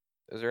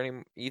 is there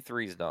any...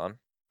 E3's done.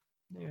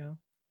 Yeah.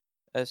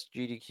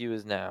 SGDQ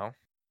is now.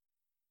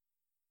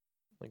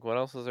 Like, what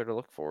else is there to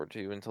look forward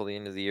to until the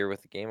end of the year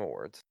with the Game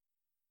Awards?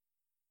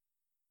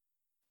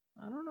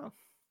 I don't know.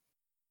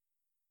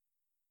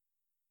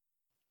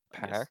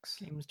 I guess PAX?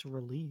 games to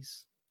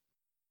release.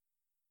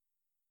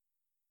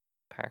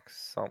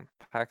 PAX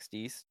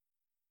East?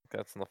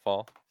 That's in the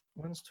fall.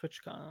 When's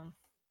TwitchCon?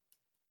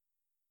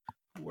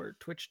 Where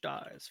Twitch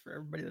dies for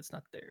everybody that's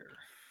not there.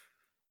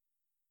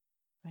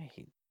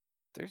 Hey,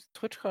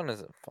 TwitchCon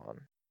isn't fun.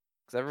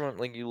 Because everyone,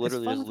 like, you It's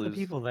literally fun just for the lose.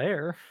 people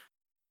there.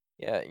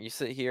 Yeah, you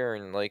sit here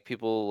and, like,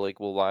 people, like,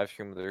 will live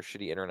stream with their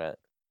shitty internet.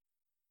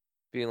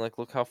 Being like,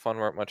 look how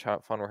much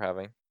fun we're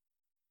having.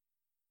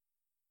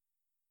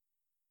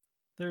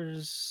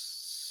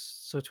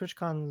 So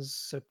TwitchCon's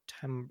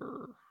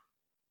September,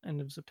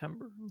 end of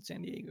September in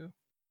San Diego.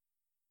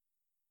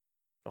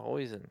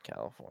 Always in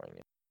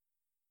California.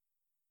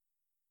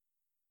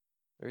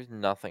 There's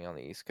nothing on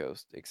the East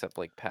Coast except,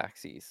 like,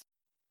 PAX East.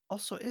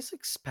 Also, it's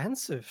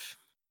expensive.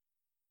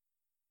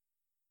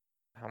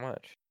 How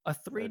much? A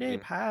 3-day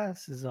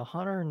pass is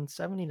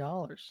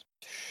 $170.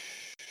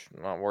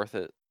 Not worth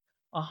it.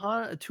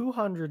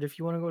 200 if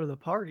you want to go to the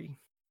party.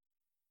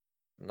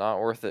 Not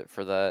worth it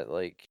for that,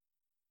 like,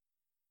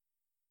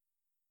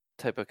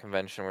 type of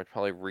convention where it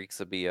probably reeks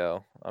of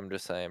BO. I'm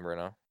just saying,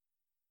 Bruno.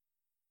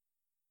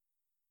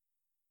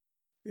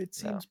 It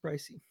No. seems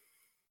pricey.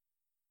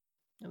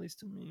 At least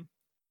to me.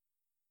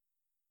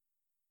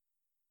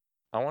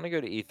 I want to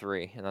go to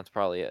E3, and that's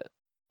probably it.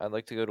 I'd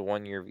like to go to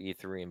 1 year of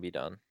E3 and be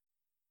done.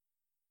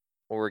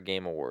 Or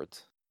Game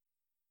Awards.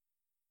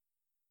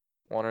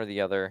 One or the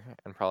other,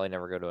 and probably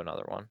never go to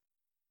another one.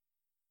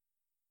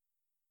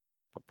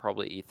 But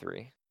probably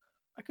E3.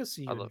 I could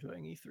see you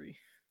enjoying E3.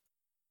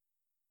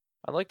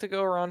 I'd like to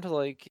go around to,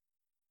 like,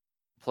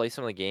 play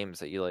some of the games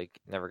that you, like,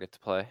 never get to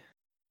play.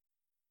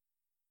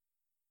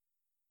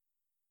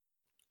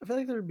 I feel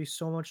like there would be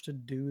so much to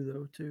do,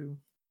 though, too.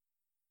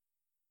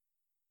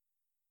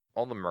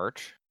 All the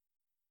merch.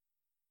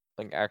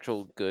 Like,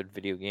 actual good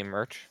video game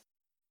merch.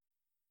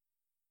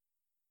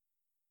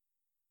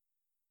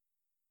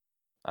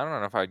 I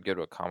don't know if I'd go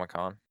to a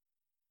Comic-Con.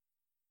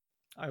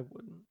 I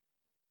wouldn't.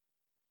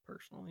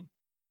 personally.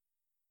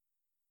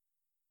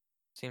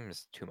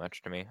 Seems too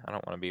much to me. I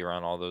don't want to be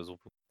around all those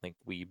like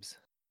weebs.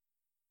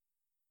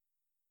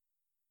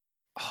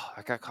 Oh,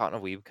 I got caught in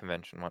a weeb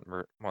convention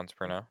once,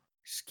 Bruno.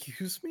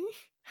 Excuse me?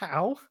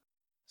 How?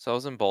 So I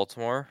was in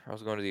Baltimore. I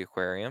was going to the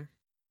aquarium,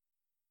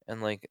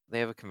 and like they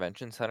have a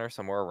convention center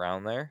somewhere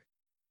around there,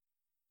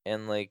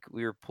 and like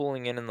we were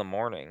pulling in the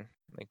morning.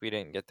 Like we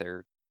didn't get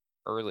there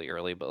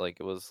early, but like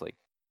it was like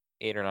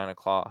 8 or 9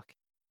 o'clock,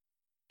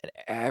 and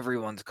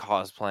everyone's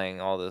cosplaying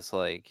all this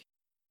like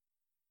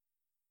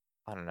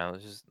I don't know.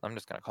 It's just I'm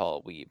just gonna call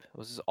it weeb. It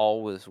was just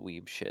all this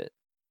weeb shit.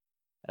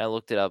 And I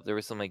looked it up. There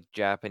was some like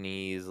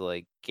Japanese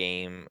like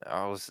game.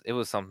 It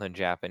was something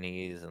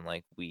Japanese and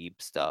like weeb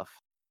stuff.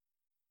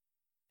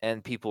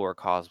 And people were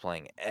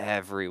cosplaying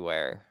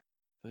everywhere.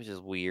 It was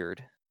just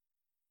weird.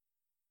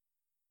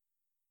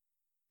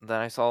 Then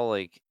I saw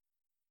like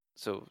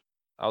so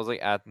I was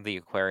like at the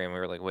aquarium. We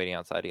were like waiting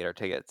outside to get our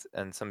tickets,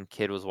 and some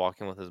kid was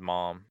walking with his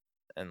mom,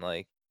 and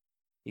like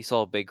he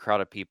saw a big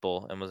crowd of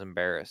people and was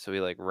embarrassed, so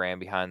he like ran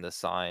behind the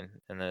sign,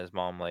 and then his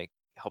mom like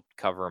helped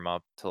cover him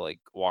up to like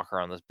walk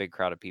around this big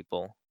crowd of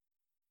people.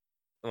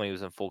 When he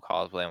was in full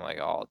cosplay, I'm like,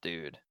 oh,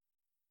 dude,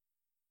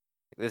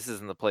 this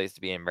isn't the place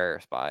to be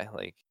embarrassed by.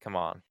 Like, come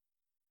on,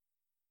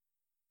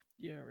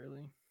 Yeah,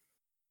 really.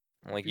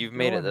 If like you're you've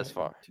made it doing this it,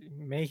 far.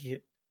 make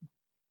it.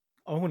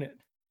 Own it.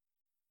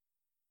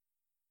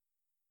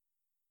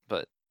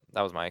 But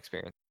that was my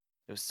experience.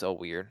 It was so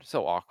weird,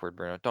 so awkward,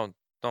 Bruno. Don't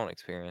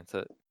experience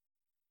it.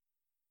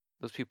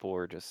 Those people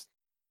were just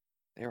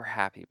they were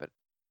happy, but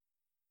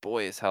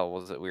boy as hell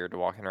was it weird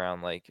walking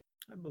around like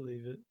I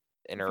believe it.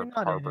 If Inner you're not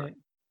in Harbor. it,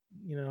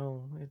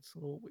 it's a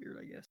little weird,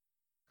 I guess.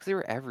 Because they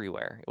were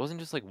everywhere. It wasn't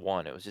just like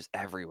one, it was just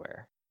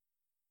everywhere.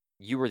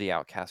 You were the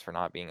outcast for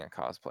not being a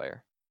cosplayer.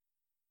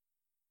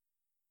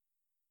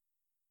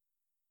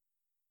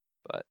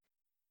 But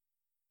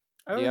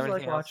I do you have always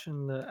like anything else?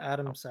 watching the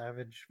Adam Oh,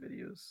 Savage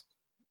videos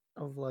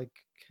of like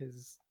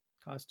his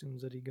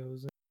costumes that he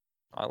goes in.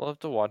 I love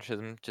to watch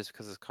him just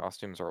because his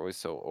costumes are always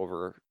so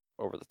over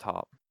the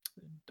top.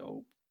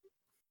 Dope.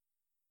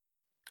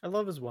 I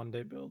love his one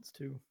day builds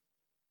too.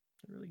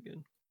 They're really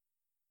good.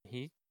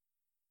 He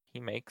he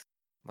makes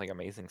like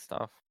amazing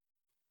stuff.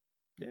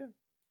 Yeah, he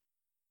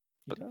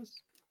But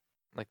does.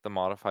 like the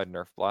modified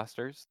Nerf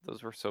blasters,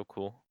 those were so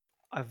cool.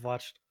 I've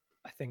watched,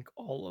 I think,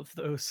 all of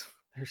those.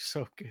 They're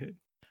so good.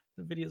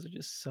 The videos are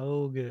just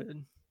so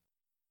good.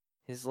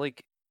 His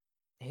like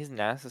his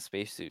NASA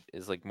spacesuit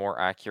is like more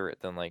accurate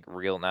than like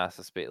real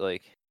NASA space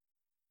like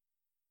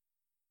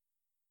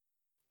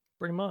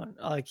Pretty much.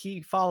 Like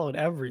he followed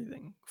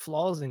everything,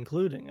 flaws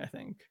including, I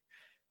think,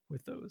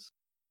 with those.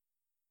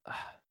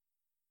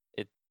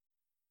 it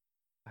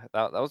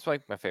that was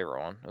like my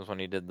favorite one. It was when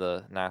he did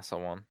the NASA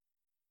one.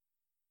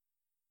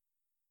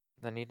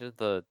 Then he did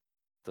the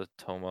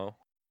Tomo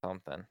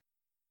something.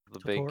 The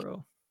big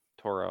Totoro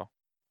Toro.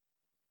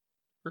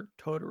 or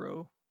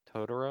Totoro.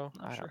 Totoro?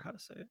 Not I sure don't know. how to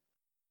say it.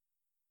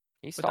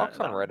 He But stalks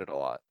on that one. Reddit a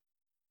lot.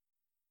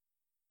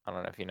 I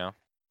don't know if you know.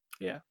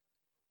 Yeah.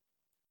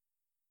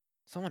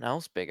 Someone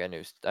else big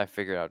I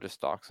figured out just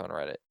stalks on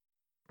Reddit.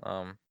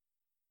 Um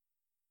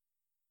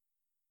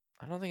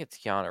I don't think it's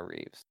Keanu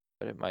Reeves,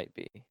 but it might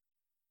be.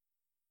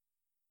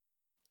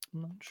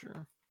 I'm not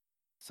sure.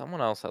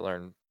 Someone else I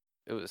learned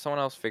it was someone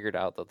else figured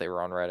out that they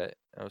were on Reddit.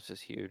 It was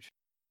just huge.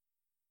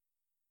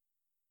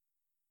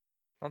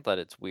 Not that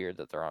it's weird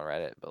that they're on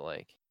Reddit, but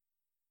like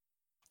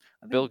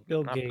I think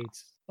Bill not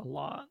Gates a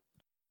lot.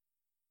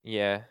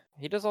 yeah,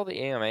 he does all the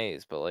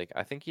AMAs, but like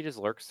I think he just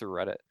lurks through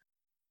Reddit.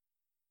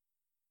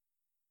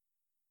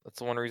 That's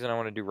the one reason I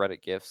want to do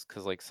Reddit gifts,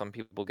 because like some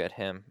people get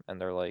him and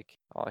they're like,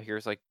 oh,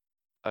 here's like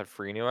a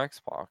free new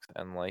Xbox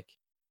and like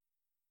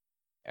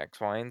X,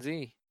 Y, and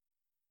Z.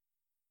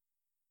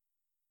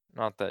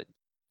 Not that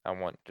I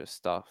want just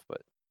stuff,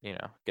 but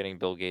getting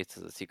Bill Gates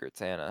as a Secret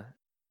Santa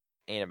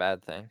ain't a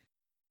bad thing.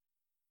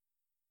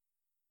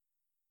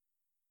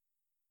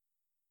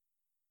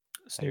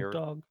 Have you Snoop ever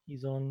Dogg,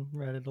 he's on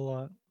Reddit a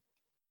lot.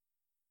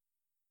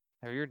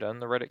 have you ever done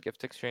the Reddit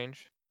gift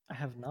exchange? I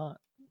have not.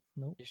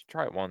 Nope. You should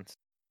try it once.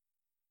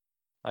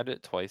 I did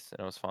it twice and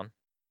it was fun.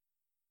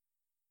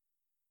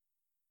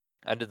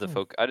 Hmm. I did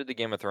the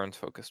Game of Thrones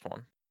focused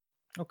one.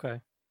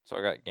 Okay. So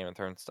I got Game of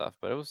Thrones stuff,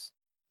 but it was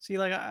See,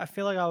 like I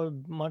feel like I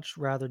would much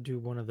rather do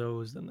one of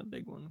those than the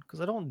big one because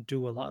I don't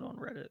do a lot on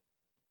Reddit, to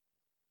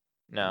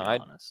no, be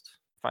I'd honest.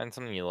 find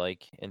something you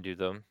like and do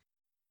them.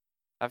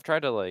 I've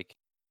tried to like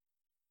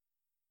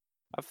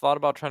I've thought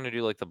about trying to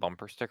do like the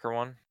bumper sticker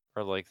one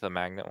or like the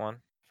magnet one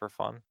for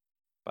fun,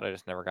 but I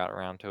just never got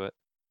around to it.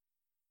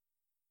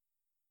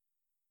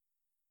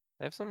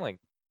 They have some like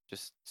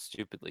just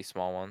stupidly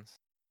small ones.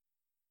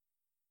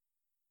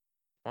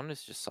 One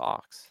is just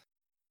socks.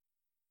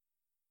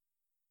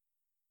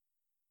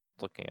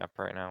 Looking up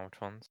right now which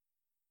ones.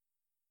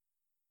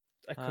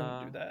 I couldn't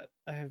Uh, do that.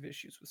 I have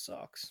issues with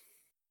socks.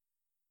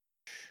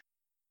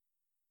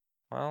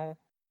 well,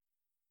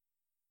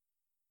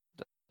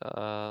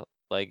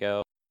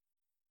 Lego,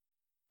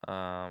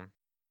 um,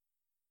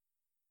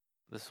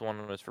 This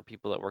one was for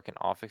people that work in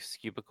office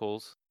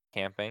cubicles,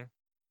 camping,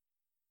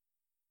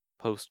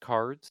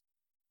 postcards,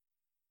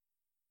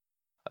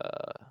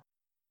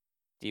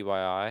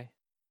 DIY,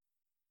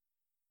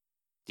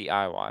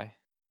 DIY,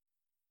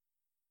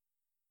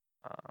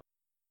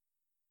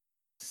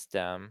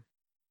 STEM,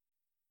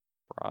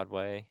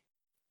 Broadway.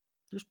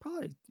 You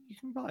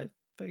can probably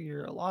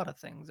figure a lot of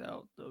things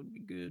out that would be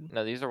good.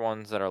 No, these are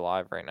ones that are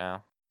live right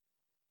now.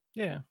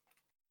 Yeah.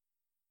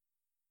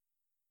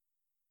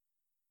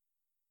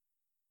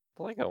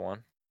 The Lego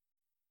one.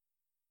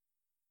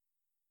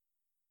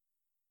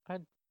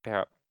 I'd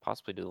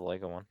possibly do the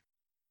Lego one.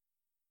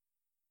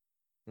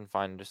 And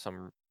find just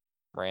some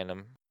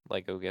random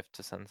Lego gift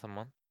to send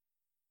someone.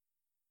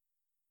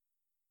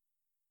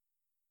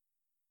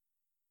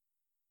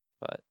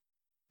 But,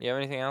 you have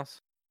anything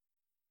else?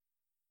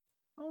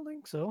 I don't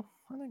think so.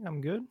 I think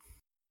I'm good.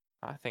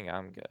 I think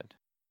I'm good.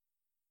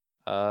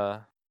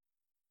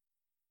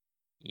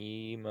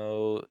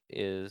 Emo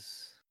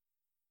is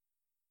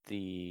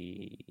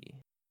the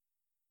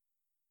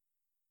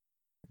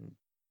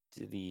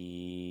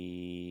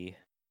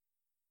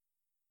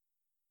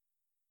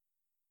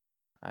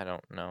I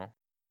don't know.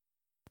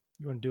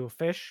 You want to do a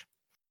fish?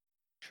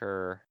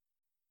 Sure.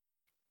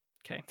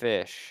 Okay.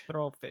 Fish.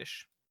 Throw a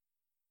fish.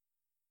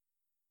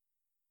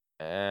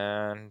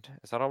 And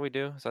is that all we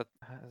do? Is that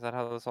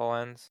how this all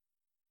ends?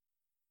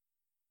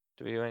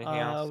 Do we do anything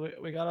else?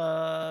 We got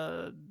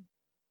a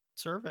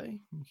survey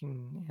you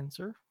can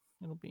answer.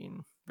 It'll be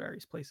in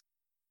various places.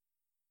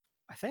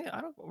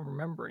 I don't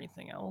remember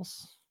anything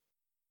else.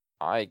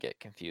 I get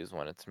confused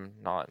when it's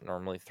not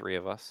normally 3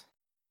 of us.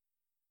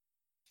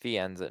 He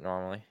ends it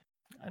normally.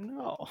 I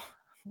know.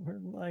 We're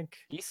like,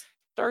 He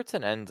starts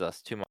and ends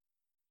us too much.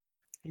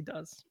 he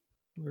does.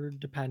 We're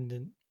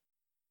dependent.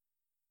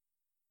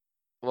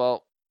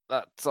 Well,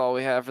 that's all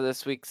we have for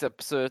this week's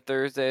episode of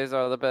Thursdays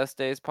Are the Best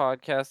Days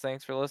podcast.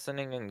 Thanks for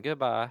listening and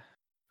goodbye.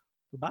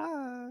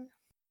 Goodbye.